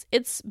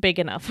 It's big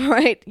enough,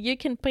 right? You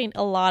can paint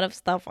a lot of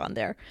stuff on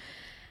there.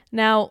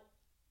 Now,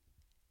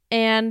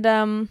 and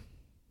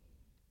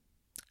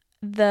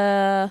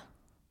the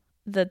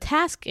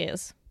task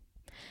is,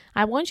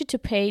 I want you to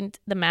paint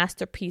the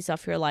masterpiece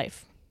of your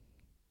life.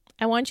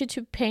 I want you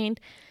to paint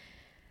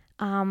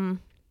all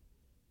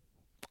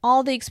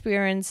the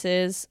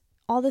experiences,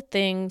 all the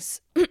things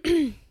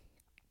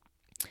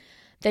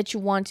that you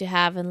want to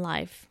have in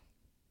life,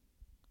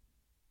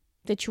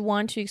 that you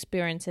want to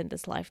experience in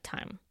this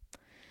lifetime.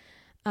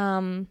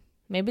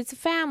 Maybe it's a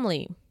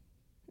family.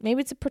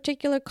 Maybe it's a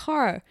particular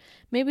car.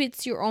 Maybe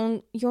it's your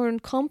own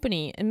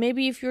company. And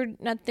maybe if you're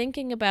not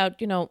thinking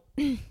about,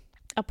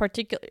 a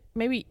particular,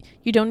 maybe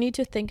you don't need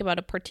to think about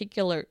a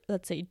particular,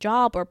 let's say,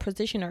 job or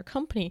position or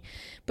company,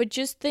 but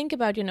just think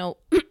about,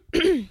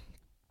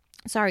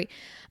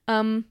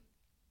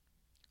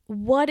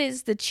 what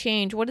is the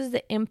change? What is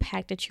the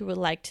impact that you would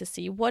like to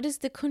see? What is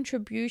the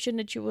contribution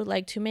that you would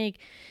like to make?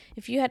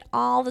 If you had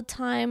all the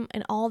time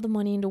and all the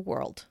money in the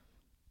world,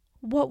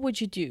 what would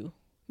you do?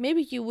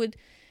 Maybe you would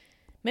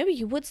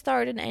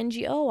start an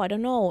NGO, I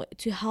don't know,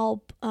 to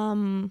help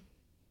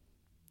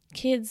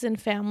kids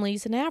and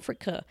families in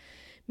Africa.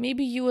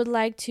 Maybe you would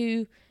like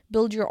to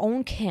build your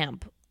own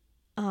camp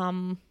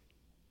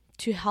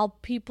to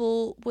help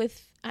people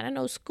with,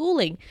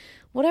 schooling.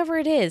 Whatever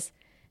it is,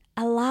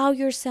 allow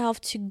yourself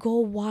to go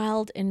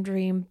wild and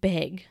dream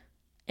big.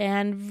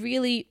 And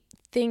really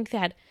think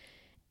that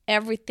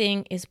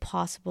everything is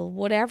possible.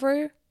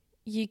 Whatever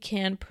you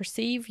can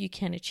perceive, you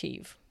can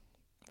achieve.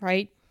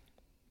 Right?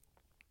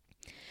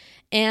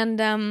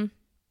 And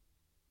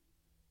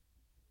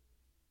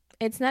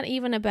it's not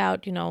even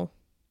about,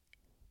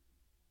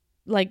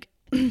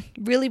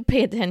 really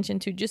pay attention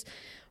to just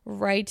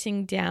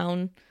writing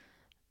down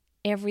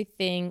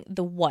everything,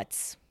 the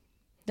what's.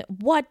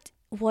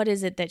 What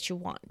is it that you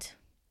want?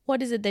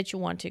 What is it that you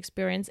want to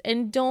experience?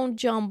 And don't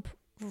jump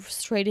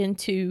straight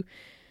into,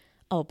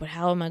 oh, but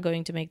how am I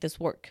going to make this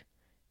work?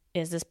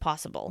 Is this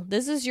possible?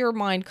 This is your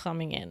mind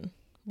coming in.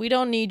 We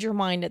don't need your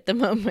mind at the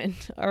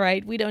moment, all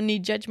right? We don't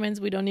need judgments.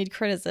 We don't need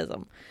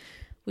criticism.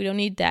 We don't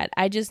need that.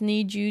 I just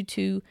need you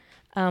to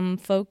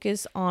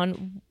focus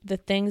on the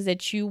things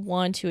that you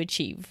want to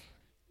achieve,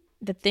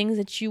 the things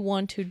that you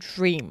want to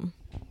dream.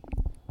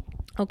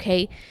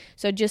 Okay,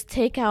 so just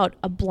take out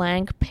a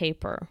blank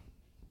paper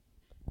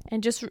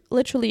and just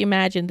literally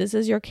imagine this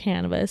is your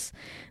canvas.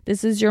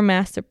 This is your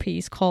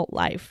masterpiece called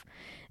life.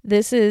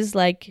 This is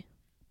like,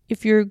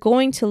 if you're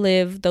going to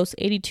live those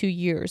 82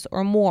 years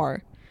or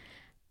more,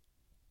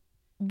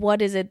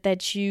 what is it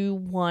that you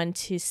want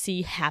to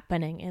see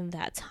happening in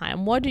that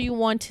time? What do you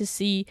want to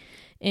see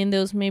in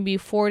those maybe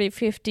 40,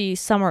 50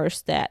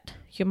 summers that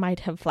you might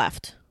have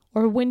left?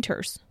 Or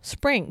winters,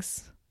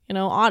 springs,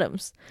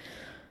 autumns.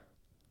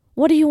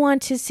 What do you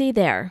want to see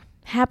there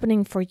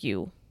happening for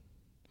you?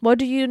 What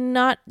do you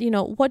not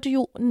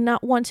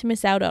want to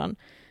miss out on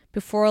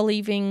before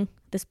leaving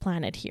this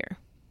planet here?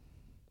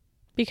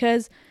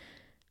 Because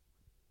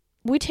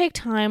we take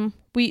time,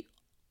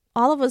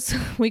 all of us,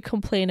 we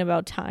complain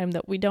about time,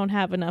 that we don't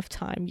have enough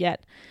time,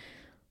 yet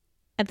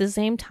at the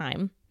same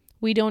time,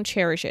 we don't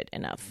cherish it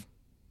enough.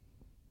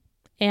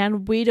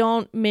 And we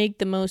don't make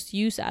the most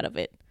use out of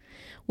it.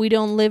 We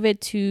don't live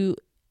it to,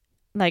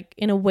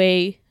 in a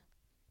way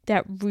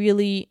that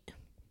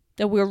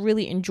we're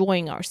really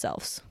enjoying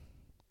ourselves.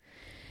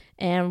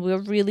 And we're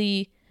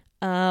really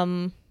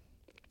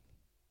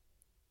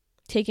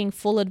taking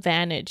full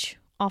advantage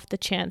of the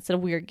chance that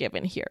we are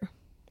given here.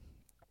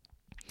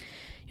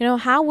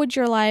 How would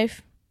your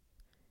life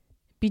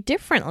be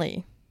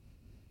differently?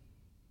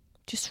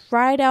 Just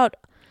write out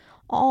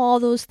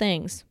all those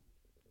things.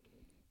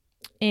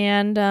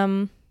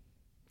 And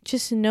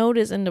just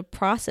notice in the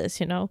process,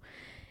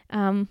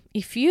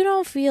 if you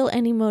don't feel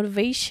any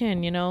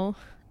motivation,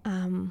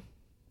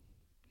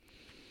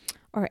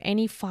 or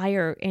any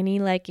fire, any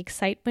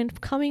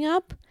excitement coming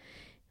up,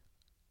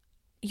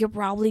 you're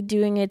probably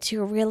doing it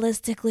too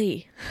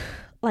realistically.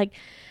 I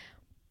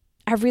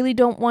really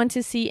don't want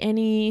to see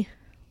any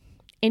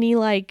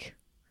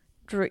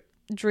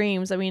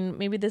dreams. I mean,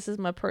 maybe this is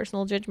my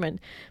personal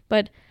judgment,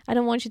 but I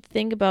don't want you to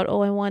think about,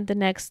 I want the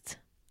next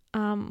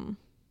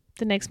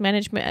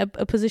management,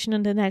 a position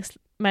on the next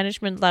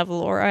management level,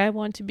 or I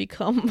want to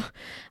become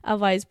a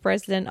vice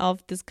president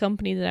of this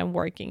company that I'm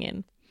working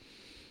in.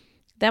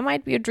 That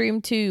might be a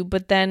dream too,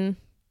 but then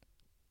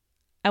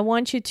I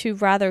want you to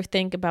rather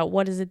think about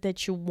what is it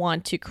that you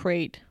want to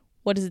create?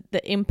 What is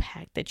the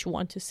impact that you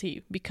want to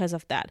see because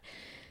of that?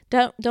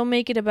 Don't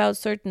make it about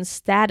certain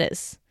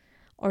status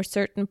or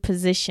certain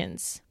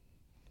positions.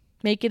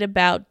 Make it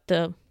about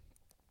the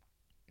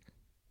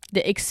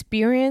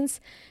experience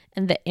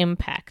and the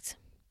impact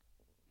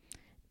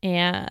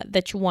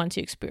that you want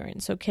to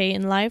experience, okay,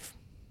 in life.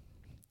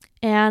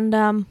 And,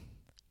 then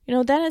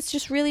it's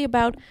just really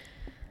about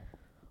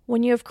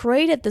when you have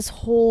created this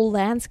whole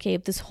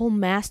landscape, this whole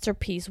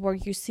masterpiece where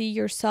you see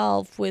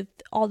yourself with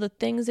all the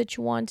things that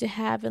you want to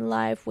have in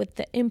life, with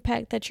the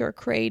impact that you're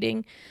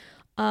creating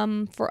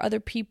for other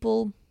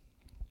people,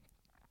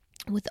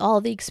 with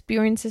all the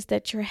experiences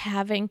that you're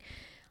having.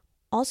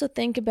 Also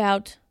think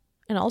about,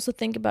 who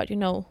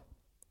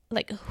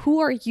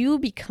are you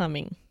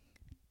becoming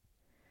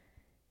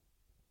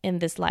in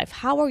this life?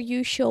 How are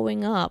you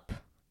showing up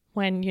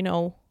when,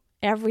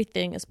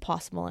 everything is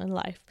possible in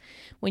life?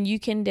 When you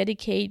can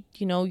dedicate,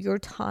 your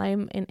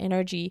time and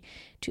energy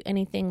to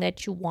anything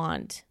that you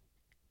want,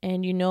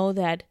 and you know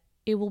that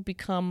it will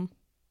become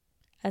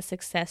a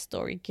success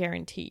story,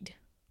 guaranteed.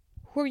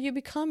 Who are you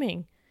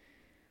becoming?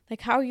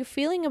 How are you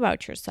feeling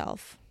about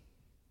yourself?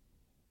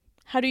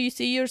 How do you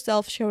see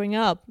yourself showing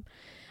up?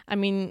 I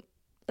mean,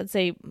 let's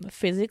say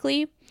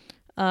physically,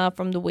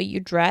 from the way you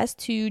dress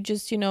to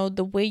just,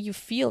 the way you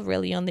feel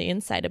really on the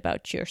inside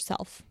about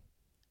yourself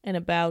and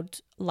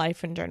about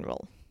life in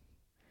general.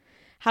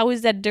 How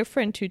is that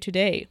different to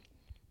today?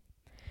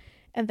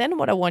 And then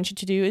what I want you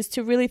to do is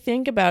to really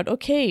think about,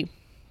 okay,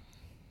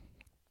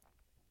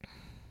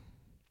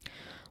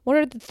 what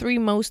are the 3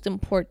 most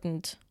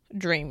important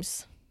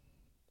dreams?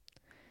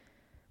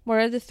 What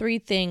are the 3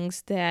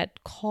 things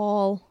that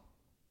call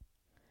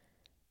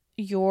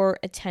your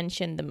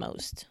attention the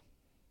most?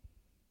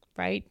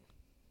 Right?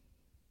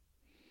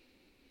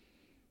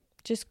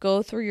 Just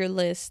go through your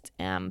list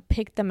and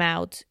pick them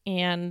out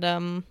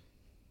and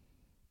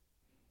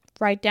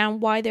write down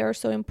why they are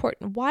so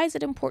important. Why is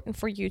it important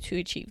for you to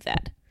achieve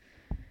that?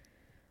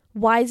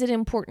 Why is it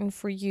important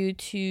for you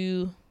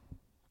to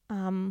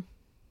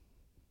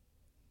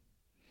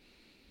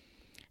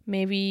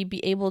maybe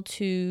be able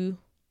to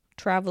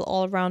travel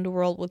all around the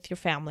world with your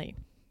family?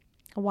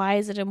 Why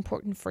is it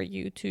important for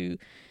you to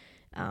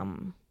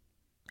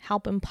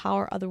help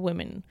empower other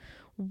women?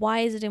 Why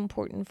is it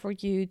important for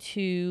you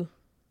to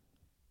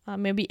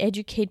maybe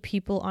educate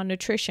people on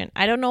nutrition?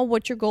 I don't know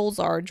what your goals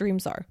are or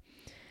dreams are,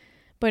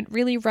 but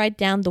really write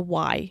down the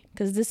why,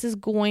 because this is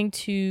going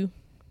to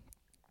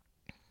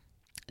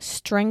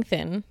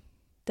strengthen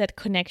that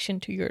connection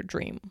to your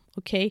dream.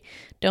 Okay?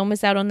 Don't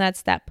miss out on that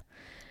step.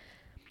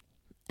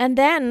 And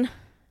then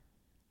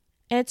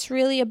it's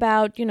really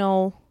about,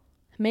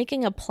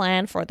 making a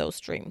plan for those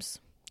dreams.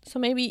 So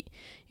maybe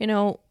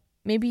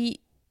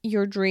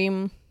your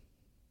dream,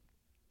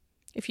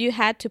 if you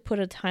had to put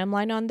a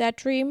timeline on that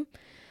dream,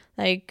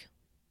 like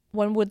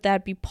when would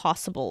that be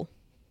possible?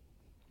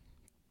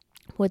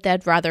 Would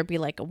that rather be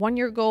like a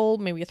 1-year goal,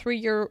 maybe a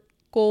 3-year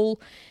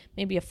goal,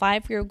 maybe a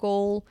 5-year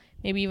goal,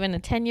 maybe even a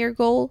 10-year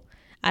goal?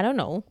 I don't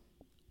know.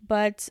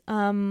 But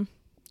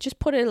just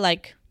put it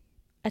like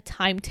a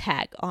time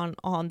tag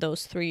on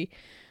those 3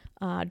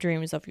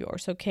 dreams of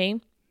yours, okay?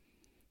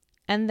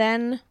 And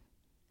then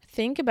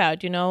think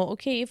about,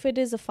 okay, if it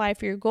is a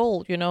 5-year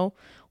goal,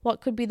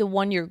 what could be the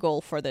 1-year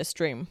goal for this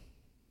dream?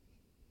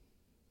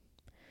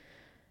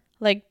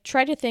 Like,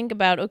 try to think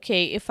about,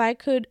 okay, if I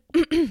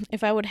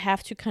would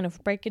have to kind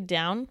of break it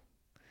down,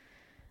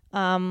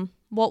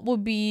 what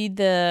would be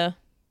the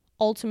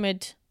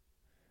ultimate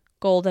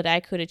goal that I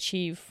could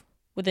achieve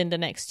within the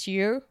next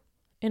year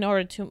in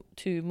order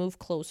to move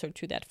closer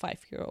to that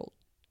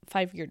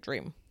 5-year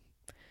dream?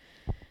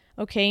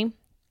 Okay,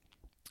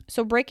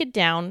 so break it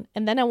down,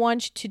 and then I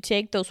want you to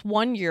take those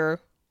 1-year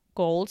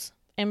goals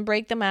and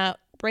break them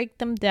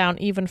down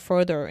even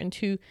further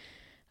into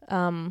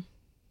 3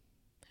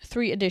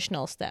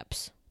 additional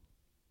steps,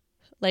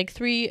 like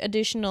 3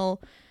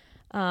 additional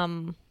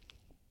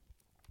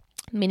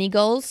mini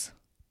goals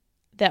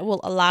that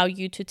will allow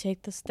you to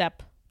take the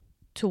step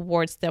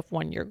towards that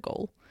 1-year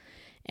goal,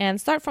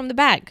 and start from the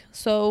back.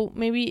 So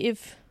maybe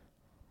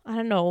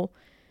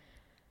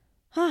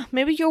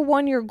maybe your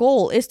 1-year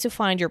goal is to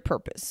find your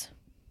purpose.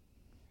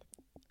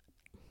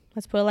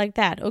 Let's put it like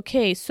that.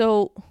 Okay,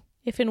 so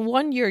if in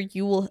 1 year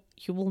you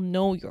will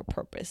know your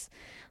purpose,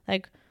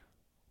 like,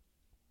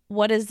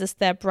 what is the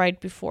step right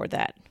before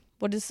that?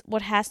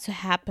 What has to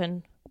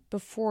happen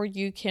before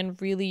you can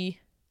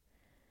really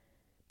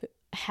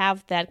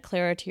have that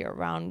clarity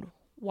around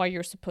what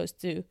you're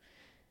supposed to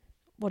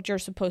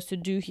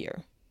do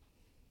here?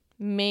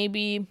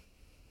 Maybe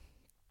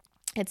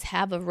it's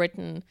have a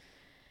written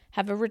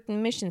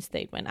mission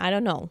statement. I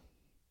don't know.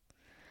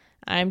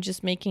 I'm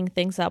just making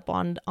things up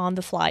on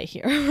the fly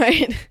here,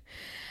 right?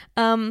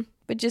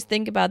 But just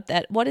think about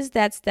that. What is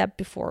that step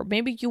before?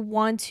 Maybe you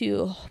want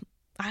to,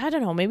 I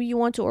don't know, maybe you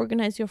want to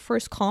organize your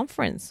first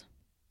conference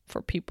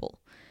for people.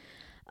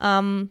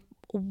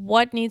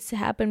 What needs to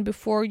happen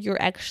before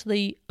you're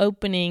actually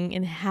opening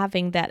and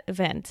having that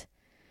event?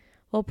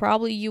 Well,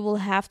 probably you will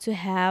have to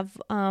have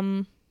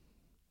a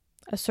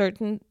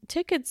certain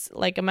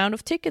amount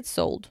of tickets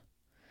sold,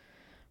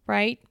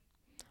 right?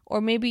 Or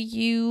maybe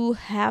you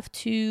have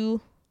to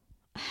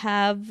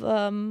have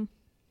the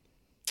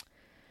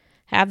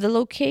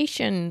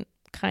location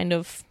kind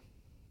of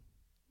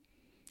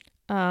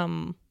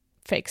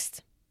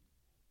fixed.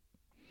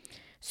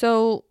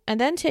 So,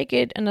 and then take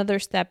it another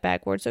step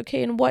backwards.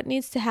 Okay, and what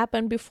needs to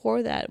happen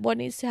before that? What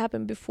needs to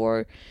happen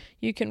before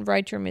you can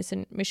write your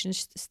mission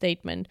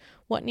statement?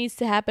 What needs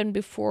to happen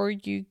before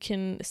you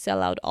can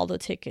sell out all the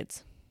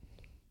tickets?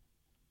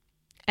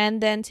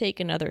 And then take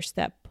another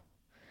step.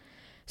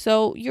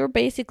 So you're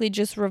basically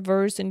just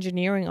reverse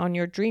engineering on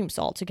your dreams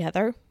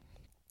altogether.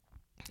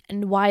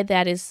 And why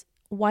is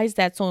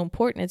that so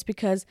important? It's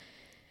because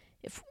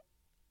if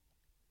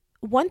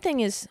one thing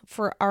is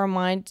for our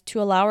mind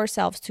to allow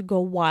ourselves to go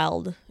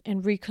wild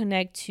and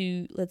reconnect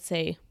to, let's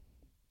say,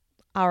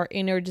 our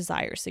inner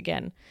desires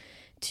again,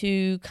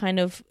 to kind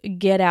of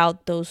get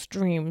out those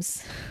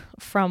dreams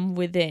from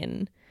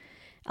within,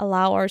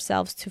 allow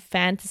ourselves to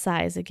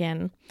fantasize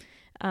again,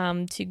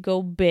 to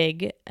go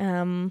big,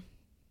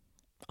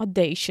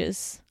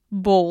 audacious,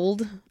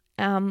 bold.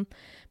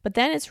 But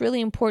then it's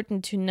really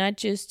important to not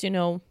just,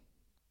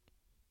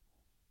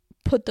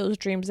 put those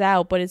dreams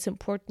out, but it's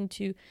important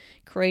to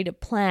create a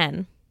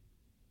plan,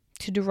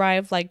 to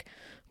derive like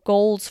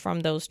goals from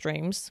those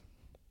dreams,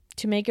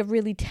 to make it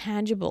really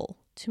tangible,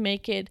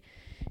 to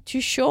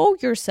show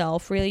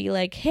yourself really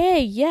like, hey,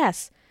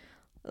 yes,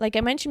 like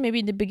I mentioned maybe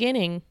in the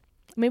beginning,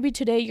 maybe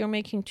today you're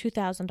making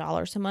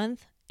 $2,000 a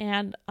month,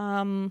 and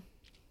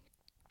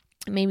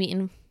maybe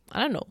in,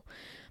 I don't know,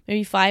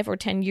 maybe 5 or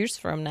 10 years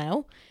from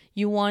now,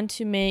 you want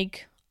to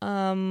make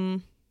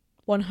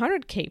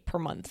 $100K per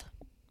month.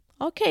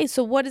 Okay,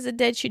 so what is it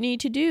that you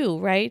need to do,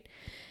 right?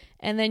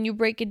 And then you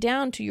break it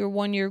down to your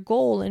 1-year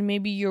goal, and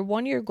maybe your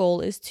 1-year goal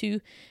is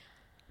to,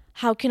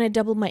 how can I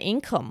double my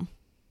income?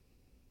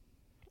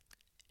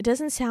 It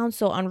doesn't sound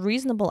so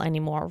unreasonable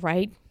anymore,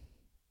 right?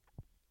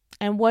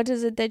 And what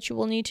is it that you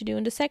will need to do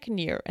in the 2nd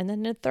year, and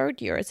then the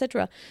 3rd year,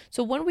 etc.?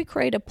 So when we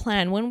create a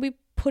plan, when we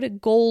put a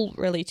goal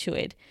really to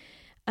it,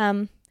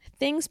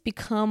 things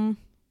become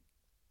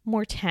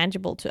more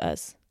tangible to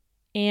us.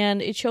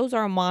 And it shows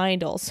our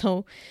mind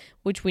also,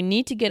 which we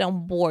need to get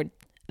on board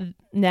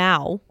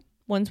now.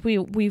 Once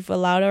we've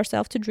allowed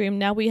ourselves to dream,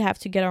 now we have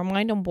to get our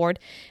mind on board,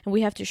 and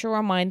we have to show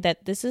our mind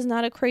that this is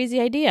not a crazy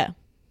idea.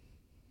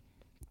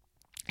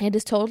 It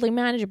is totally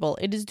manageable.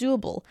 It is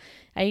doable.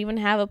 I even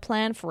have a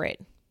plan for it.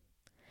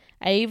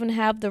 I even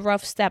have the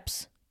rough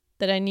steps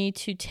that I need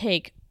to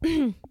take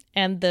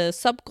and the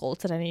sub goals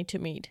that I need to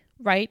meet,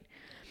 right?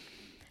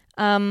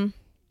 And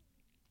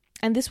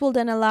this will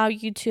then allow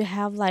you to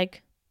have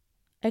like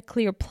a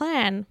clear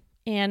plan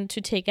and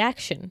to take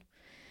action.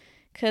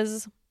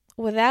 Because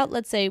without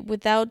that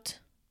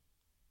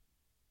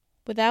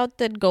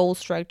goal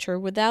structure,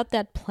 without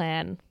that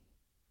plan,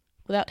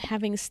 without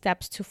having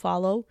steps to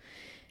follow,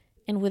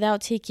 and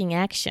without taking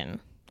action,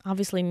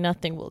 obviously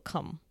nothing will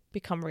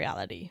become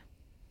reality.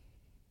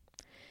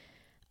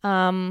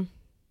 Carl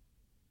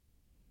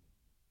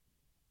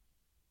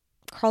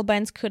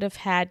Benz could have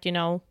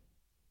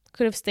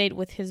stayed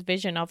with his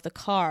vision of the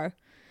car.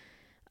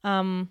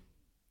 And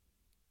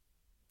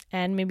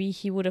maybe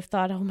he would have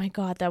thought, oh my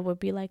God, that would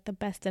be like the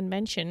best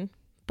invention.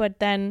 But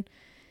then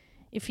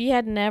if he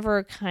had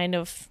never kind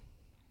of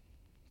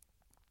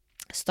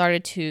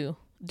started to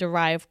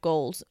derive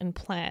goals and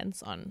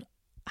plans on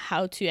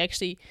how to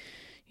actually,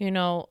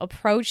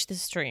 approach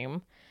this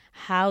dream,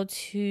 how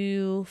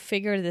to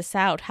figure this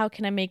out, how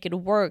can I make it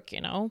work,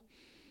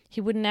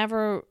 he would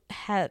never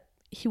have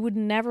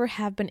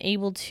been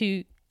able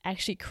to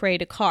actually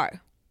create a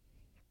car.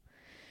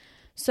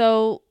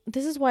 So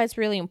this is why it's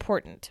really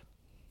important.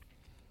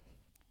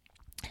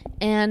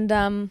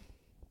 And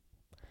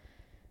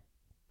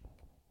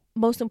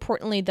most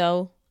importantly,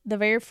 though, the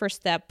very first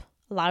step,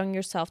 allowing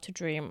yourself to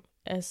dream,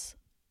 is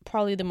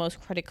probably the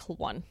most critical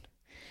one.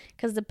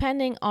 Because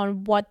depending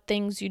on what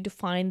things you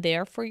define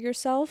there for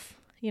yourself,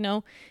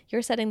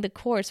 you're setting the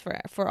course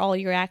for all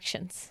your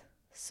actions.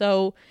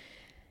 So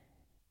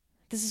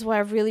this is why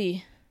I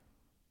really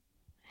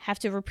have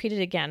to repeat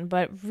it again,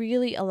 but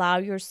really allow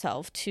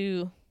yourself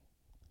to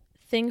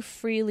think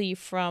freely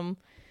from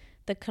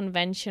the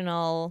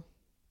conventional,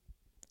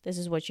 this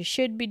is what you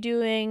should be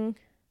doing,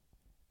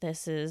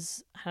 this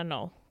is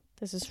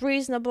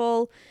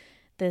reasonable,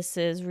 this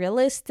is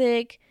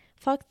realistic.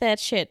 Fuck that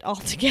shit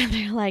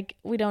altogether. Like,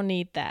 we don't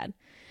need that.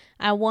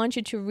 I want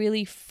you to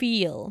really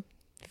feel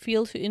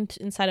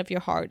inside of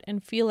your heart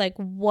and feel like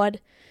what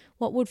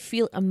would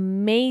feel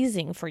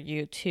amazing for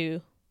you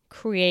to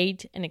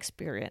create an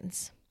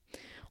experience.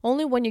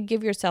 Only when you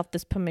give yourself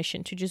this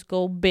permission to just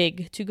go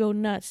big, to go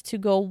nuts, to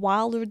go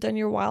wilder than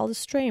your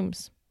wildest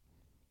dreams.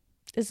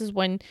 This is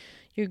when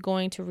you're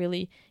going to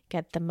really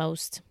get the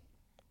most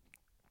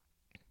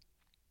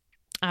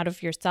out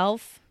of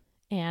yourself,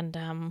 and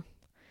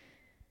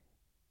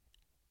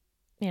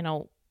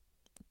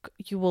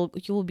you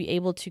will be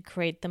able to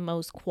create the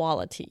most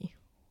quality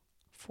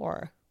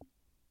for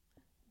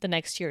the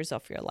next years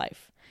of your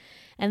life.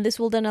 And this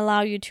will then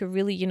allow you to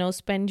really,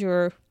 spend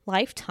your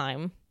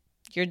lifetime,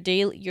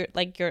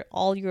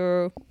 all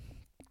your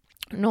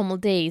normal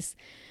days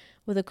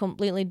with a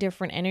completely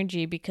different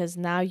energy, because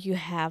now you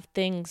have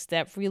things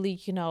that really,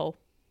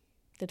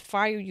 that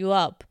fire you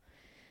up,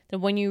 that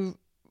when you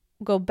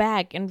go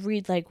back and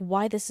read like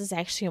why this is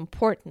actually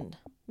important.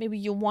 Maybe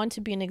you want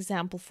to be an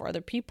example for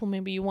other people.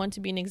 Maybe you want to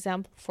be an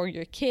example for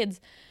your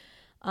kids.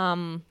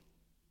 What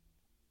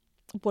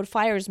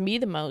fires me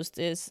the most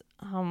is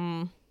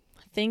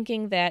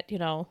thinking that,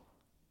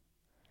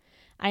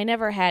 I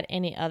never had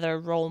any other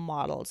role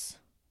models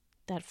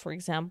that, for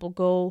example,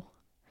 go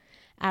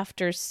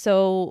after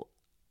so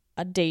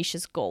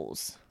audacious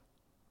goals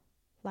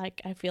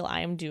like I feel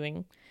I am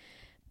doing.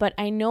 But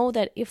I know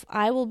that if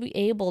I will be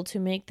able to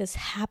make this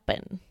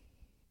happen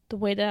the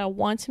way that I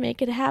want to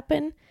make it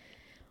happen,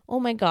 oh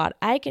my God,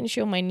 I can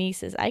show my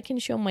nieces, I can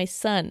show my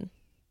son,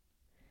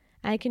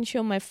 I can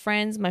show my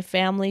friends, my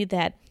family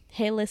that,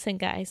 hey, listen,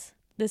 guys,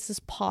 this is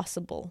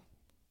possible.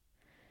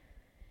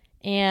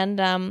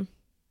 And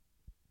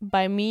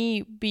by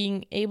me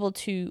being able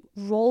to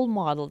role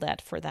model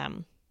that for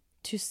them,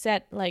 to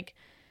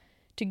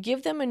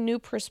give them a new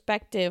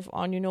perspective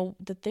on,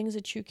 the things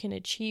that you can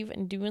achieve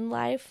and do in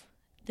life,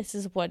 this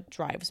is what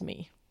drives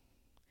me.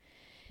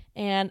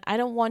 And I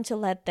don't want to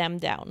let them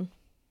down.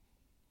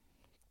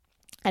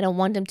 I don't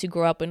want them to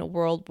grow up in a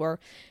world where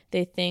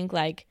they think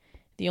like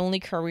the only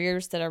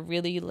careers that are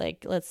really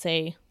like, let's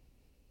say,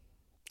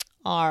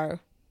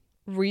 are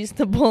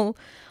reasonable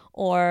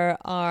or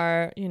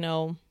are,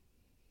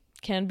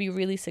 can be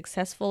really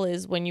successful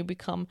is when you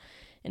become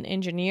an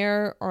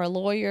engineer or a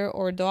lawyer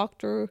or a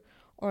doctor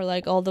or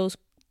like all those,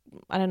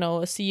 a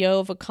CEO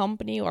of a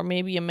company or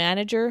maybe a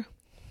manager.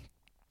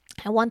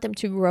 I want them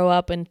to grow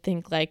up and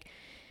think like,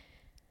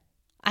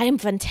 I am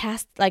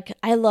fantastic. Like,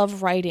 I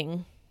love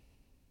writing.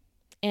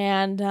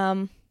 And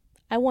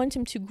I want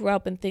him to grow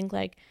up and think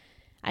like,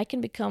 I can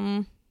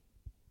become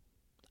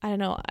a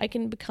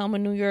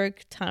New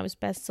York Times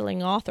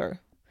bestselling author.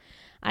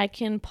 I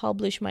can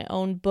publish my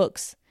own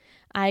books.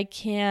 I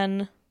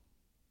can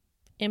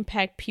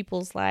impact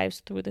people's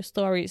lives through the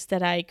stories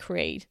that I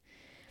create.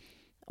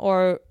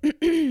 Or,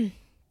 I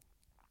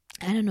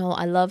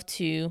love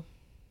to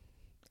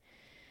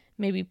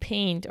maybe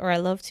paint, or I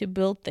love to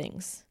build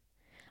things.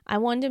 I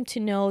want them to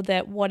know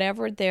that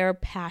whatever their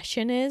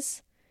passion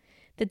is,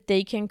 that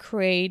they can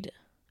create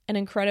an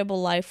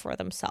incredible life for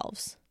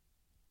themselves.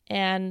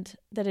 And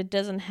that it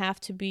doesn't have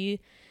to be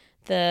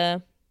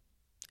the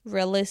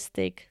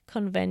realistic,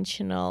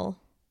 conventional,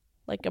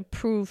 like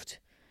approved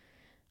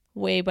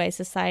way by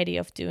society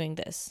of doing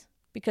this.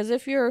 Because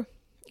if you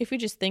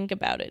just think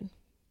about it,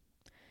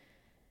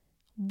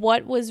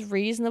 what was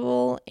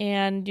reasonable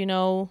and,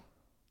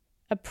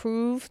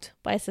 approved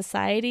by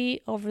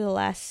society over the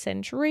last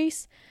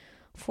centuries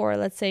for,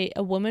 let's say,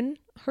 a woman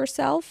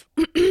herself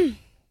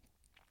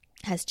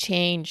has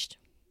changed.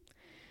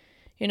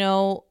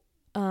 If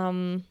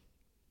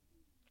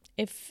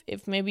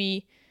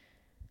maybe,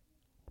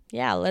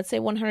 let's say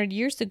 100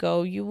 years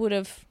ago, you would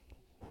have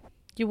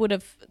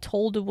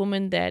told a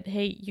woman that,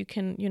 hey, you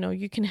can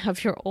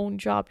have your own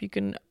job, you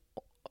can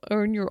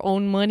earn your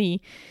own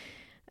money.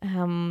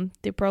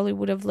 They probably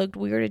would have looked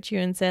weird at you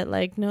and said,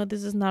 like, no,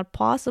 this is not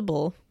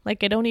possible.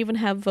 Like, I don't even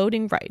have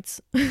voting rights.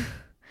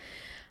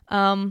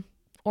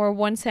 Or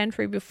 1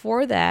 century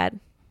before that,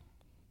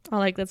 or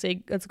like, let's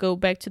go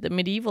back to the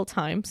medieval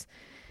times.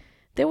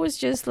 There was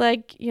just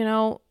like,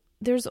 there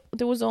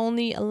was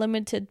only a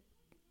limited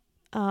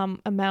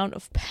amount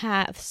of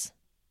paths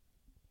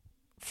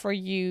for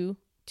you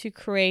to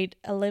create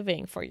a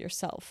living for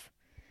yourself.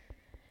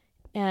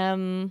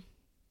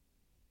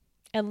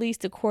 At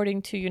least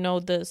according to,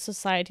 the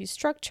society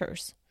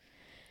structures.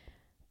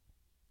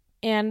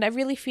 And I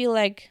really feel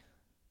like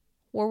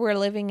where we're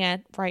living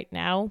at right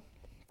now,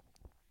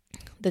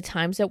 the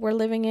times that we're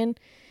living in,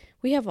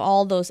 we have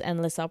all those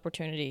endless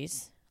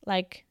opportunities.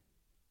 Like,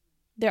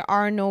 there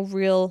are no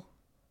real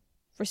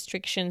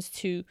restrictions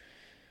to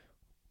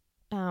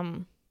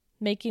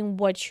making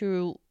what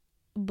you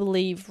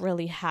believe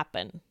really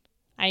happen.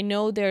 I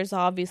know there's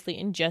obviously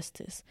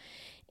injustice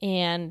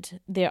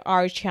and there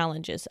are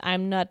challenges.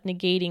 I'm not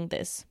negating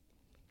this.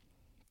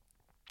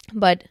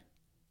 But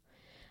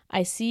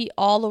I see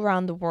all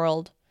around the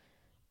world,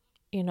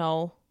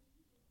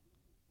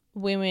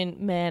 women,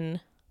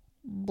 men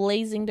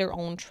blazing their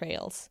own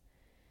trails,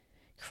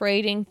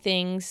 creating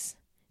things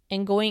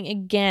and going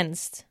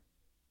against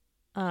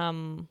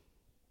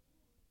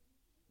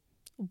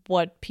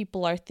what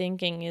people are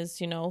thinking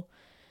is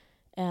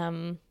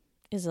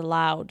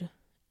allowed,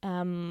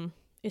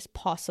 is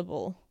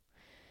possible.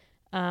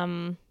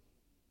 Who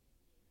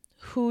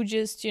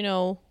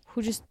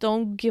just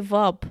don't give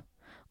up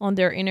on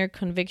their inner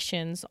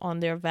convictions, on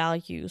their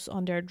values,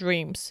 on their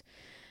dreams.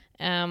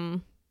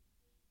 And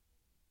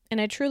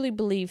I truly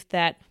believe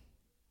that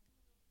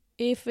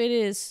if it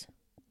is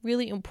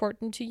really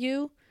important to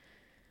you,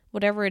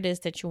 whatever it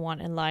is that you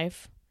want in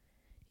life,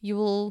 you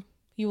will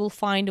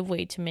find a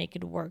way to make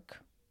it work.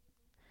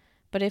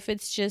 But if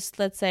it's just,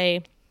 let's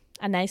say,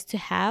 a nice to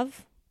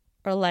have,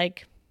 or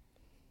like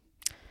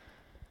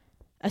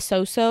a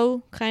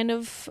so-so kind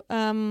of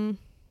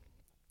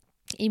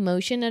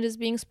emotion that is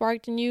being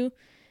sparked in you,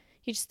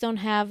 you just don't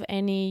have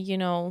any,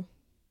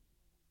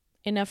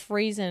 enough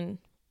reason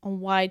on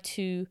why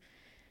to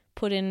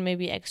put in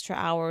maybe extra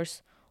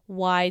hours,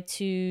 why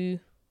to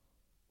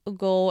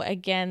go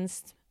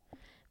against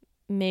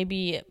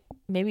maybe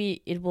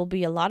it will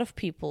be a lot of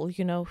people,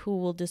 who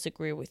will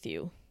disagree with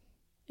you.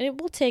 And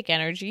it will take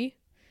energy.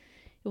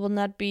 It will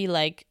not be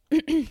like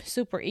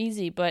super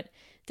easy, but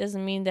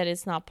doesn't mean that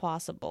it's not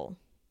possible.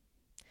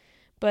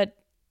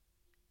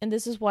 And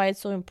this is why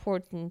it's so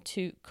important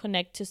to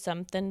connect to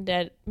something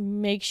that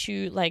makes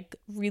you like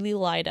really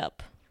light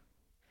up.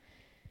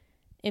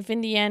 If in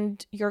the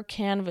end, your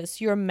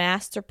canvas, your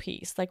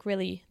masterpiece, like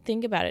really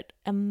think about it,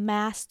 a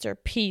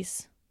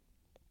masterpiece.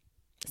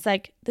 It's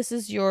like, this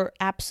is your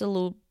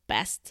absolute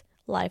best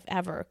life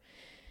ever.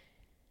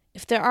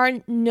 If there are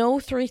no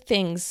 3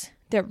 things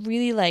that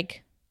really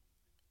like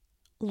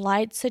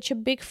light such a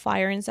big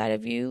fire inside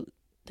of you,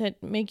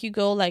 that make you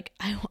go like,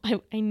 I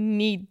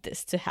need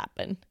this to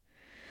happen.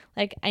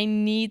 Like, I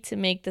need to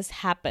make this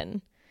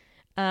happen.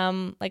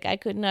 Like, I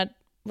could not,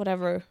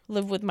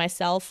 live with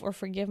myself or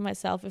forgive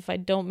myself if I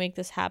don't make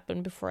this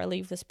happen before I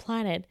leave this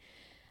planet.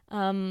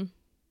 You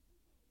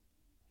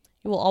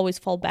will always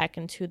fall back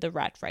into the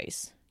rat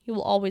race. You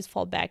will always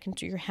fall back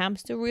into your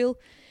hamster wheel,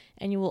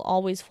 and you will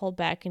always fall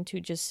back into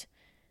just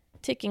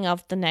ticking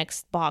off the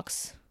next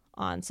box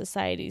on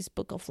society's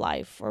book of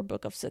life or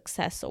book of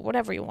success or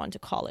whatever you want to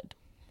call it,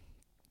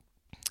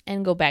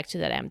 and go back to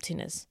that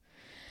emptiness.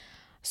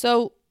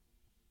 So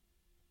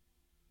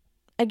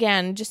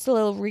again, just a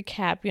little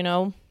recap,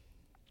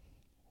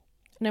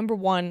 Number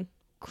 1,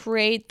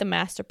 create the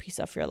masterpiece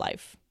of your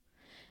life.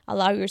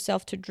 Allow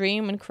yourself to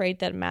dream and create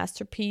that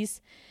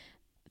masterpiece.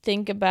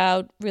 Think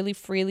about really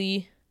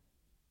freely,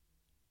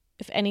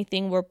 if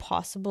anything were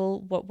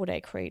possible, what would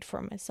I create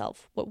for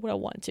myself? What would I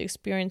want to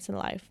experience in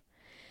life?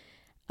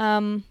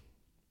 Then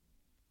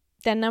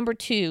number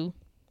 2,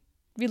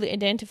 really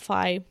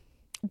identify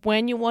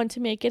when you want to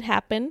make it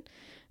happen.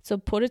 So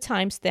put a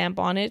timestamp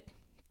on it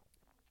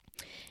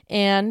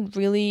and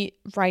really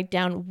write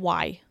down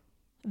why.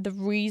 The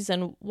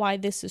reason why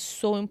this is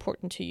so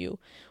important to you,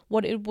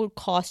 what it would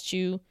cost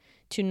you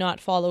to not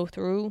follow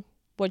through,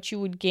 what you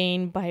would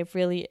gain by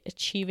really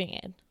achieving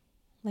it.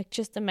 Like,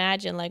 just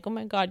imagine, like, oh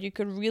my God, you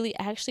could really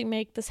actually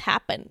make this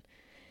happen.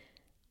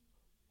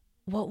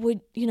 What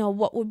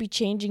would be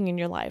changing in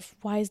your life?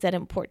 Why is that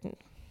important?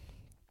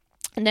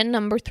 And then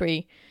number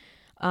 3,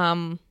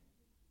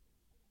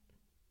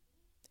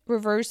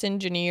 reverse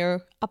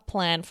engineer a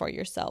plan for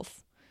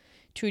yourself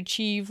to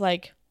achieve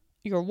like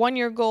your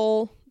 1-year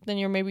goal,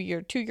 then maybe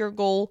your 2-year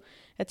goal,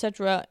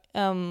 etc.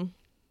 And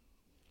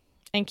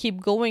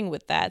keep going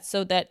with that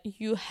so that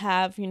you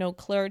have,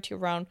 clarity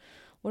around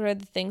what are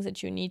the things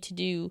that you need to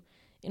do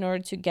in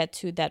order to get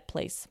to that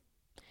place.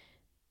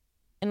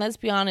 And let's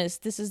be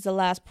honest, this is the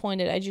last point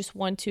that I just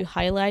want to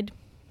highlight.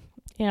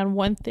 And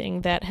one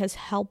thing that has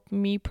helped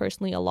me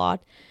personally a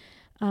lot,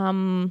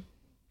 when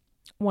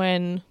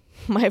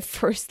my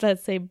first,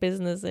 let's say,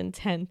 business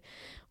intent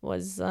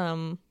was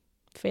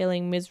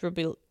failing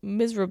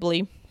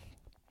miserably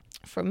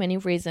for many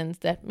reasons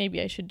that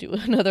maybe I should do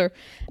another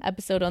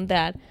episode on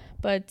that.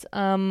 But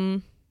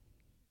what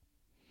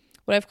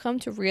I've come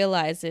to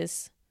realize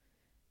is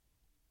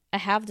I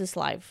have this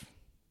life,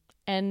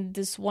 and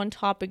this one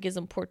topic is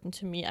important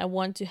to me. I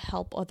want to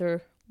help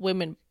other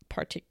women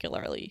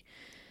particularly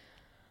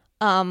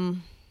to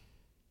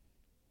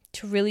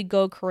really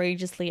go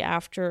courageously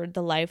after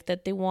the life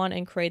that they want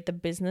and create the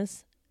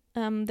business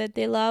that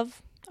they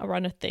love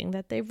around a thing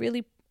that they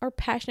really are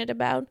passionate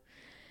about.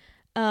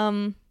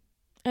 And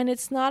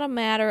it's not a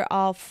matter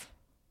of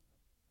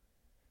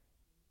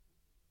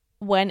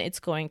when it's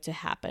going to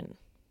happen.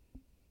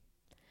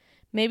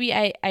 Maybe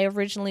I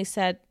originally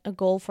set a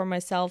goal for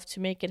myself to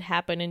make it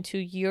happen in 2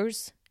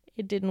 years.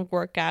 It didn't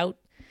work out.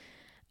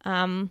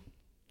 But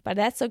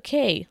that's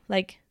okay.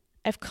 Like,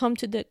 I've come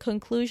to the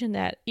conclusion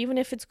that even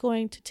if it's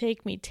going to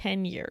take me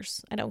 10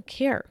 years, I don't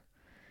care.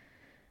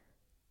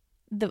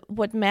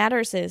 What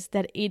matters is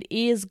that it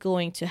is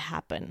going to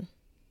happen.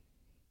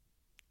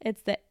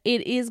 It's that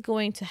it is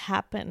going to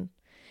happen.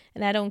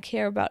 And I don't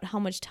care about how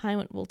much time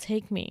it will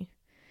take me.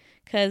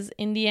 Because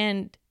in the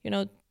end,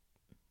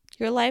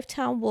 your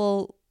lifetime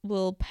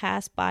will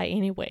pass by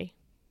anyway,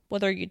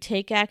 whether you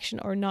take action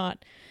or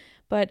not.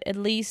 But at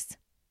least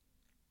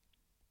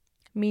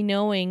me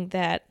knowing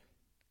that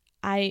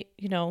I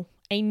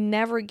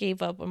never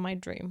gave up on my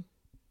dream.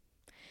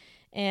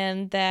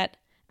 And that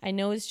I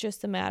know it's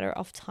just a matter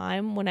of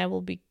time when I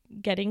will be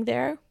getting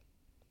there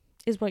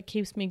is what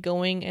keeps me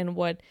going and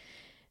what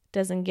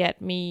doesn't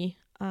get me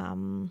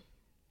to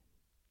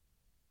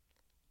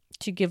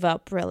give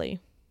up, really.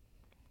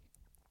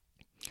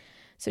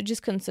 So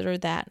just consider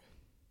that.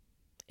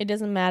 It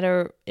doesn't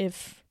matter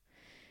if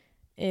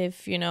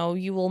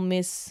you will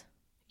miss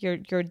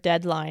your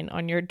deadline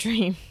on your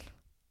dream.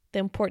 The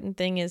important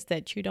thing is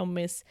that you don't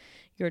miss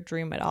your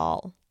dream at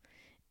all.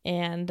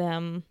 And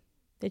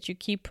that you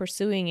keep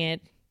pursuing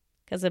it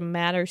because it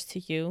matters to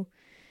you.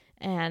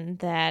 And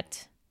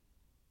that,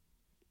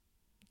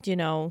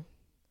 you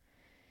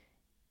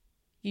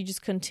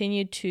just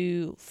continue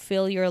to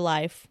fill your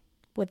life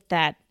with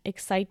that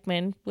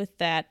excitement, with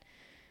that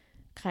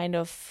kind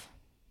of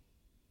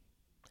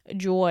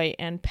joy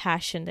and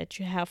passion that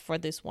you have for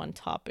this one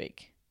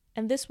topic.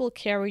 And this will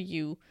carry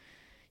you,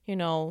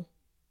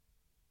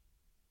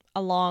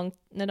 along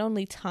not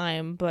only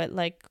time, but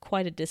like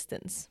quite a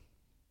distance.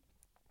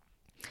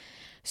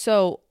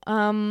 So,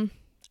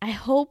 I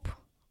hope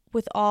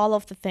with all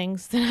of the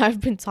things that I've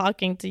been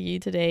talking to you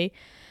today,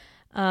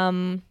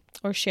 or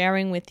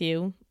sharing with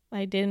you,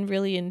 I didn't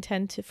really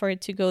intend for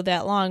it to go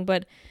that long,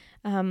 but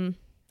I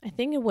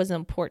think it was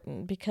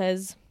important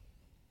because,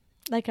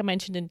 like I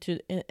mentioned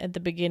at the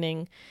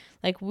beginning,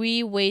 like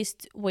we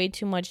waste way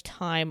too much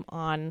time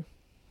on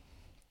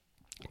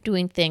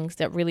doing things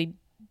that really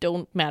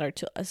don't matter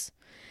to us.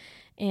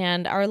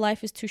 And our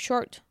life is too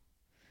short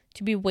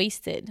to be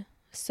wasted.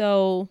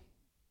 So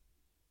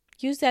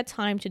use that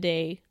time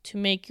today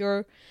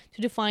to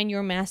define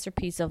your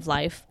masterpiece of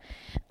life,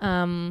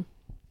 to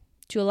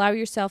allow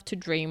yourself to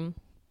dream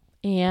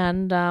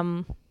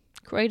and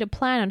create a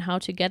plan on how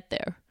to get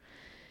there.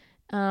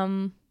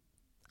 And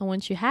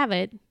once you have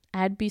it,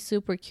 I'd be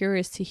super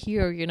curious to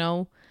hear,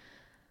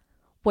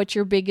 what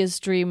your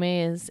biggest dream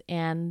is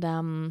and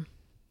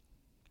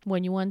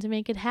when you want to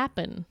make it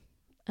happen.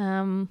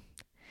 Send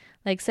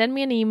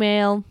me an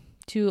email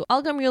to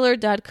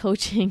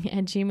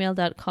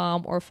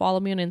olgamuller.coaching@gmail.com or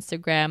follow me on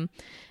Instagram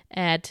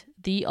at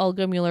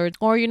 @theolgamuller,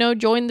 or,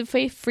 join the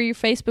free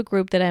Facebook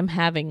group that I'm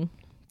having.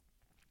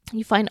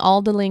 You find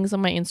all the links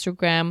on my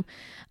Instagram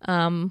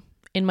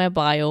in my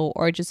bio,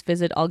 or just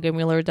visit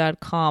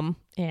olgamuller.com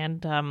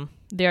and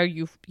there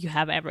you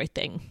have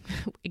everything,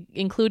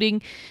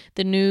 including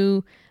the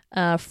new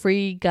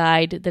free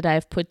guide that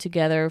I've put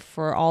together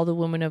for all the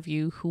women of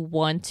you who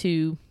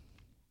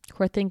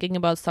are thinking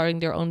about starting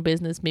their own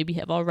business, maybe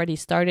have already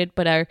started,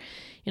 but are,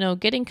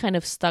 getting kind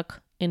of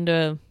stuck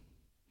in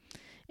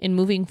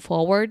moving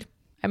forward.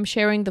 I'm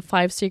sharing the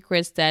 5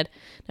 secrets that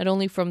not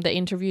only from the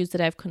interviews that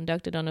I've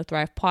conducted on the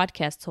Thrive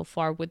podcast so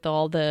far with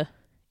all the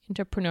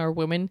entrepreneur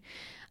women,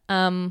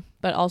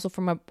 but also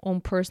from my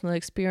own personal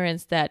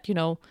experience that,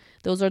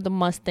 those are the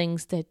must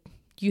things that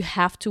you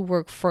have to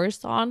work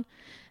first on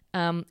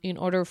in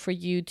order for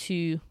you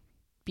to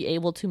be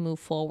able to move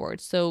forward.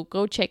 So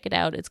go check it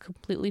out. It's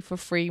completely for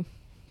free.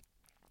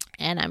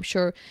 And I'm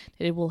sure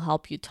that it will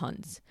help you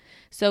tons.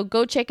 So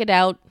go check it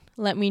out.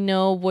 Let me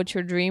know what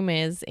your dream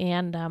is,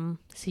 and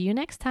see you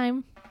next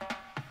time.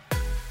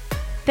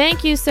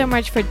 Thank you so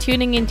much for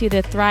tuning into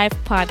the Thrive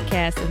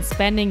Podcast and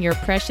spending your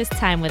precious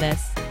time with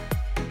us.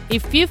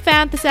 If you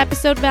found this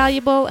episode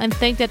valuable and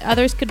think that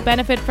others could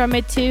benefit from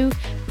it too,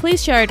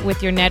 please share it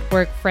with your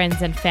network,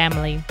 friends, and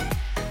family.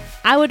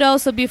 I would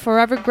also be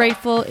forever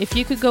grateful if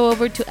you could go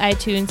over to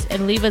iTunes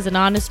and leave us an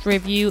honest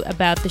review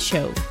about the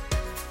show.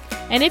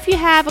 And if you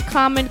have a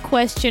comment,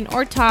 question,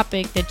 or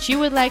topic that you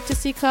would like to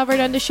see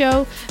covered on the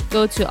show,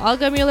 go to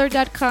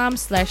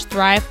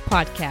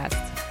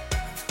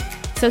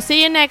olgamuller.com/thrivepodcast. So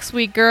see you next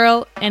week,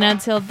 girl. And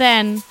until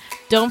then,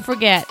 don't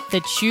forget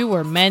that you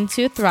were meant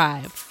to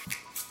thrive.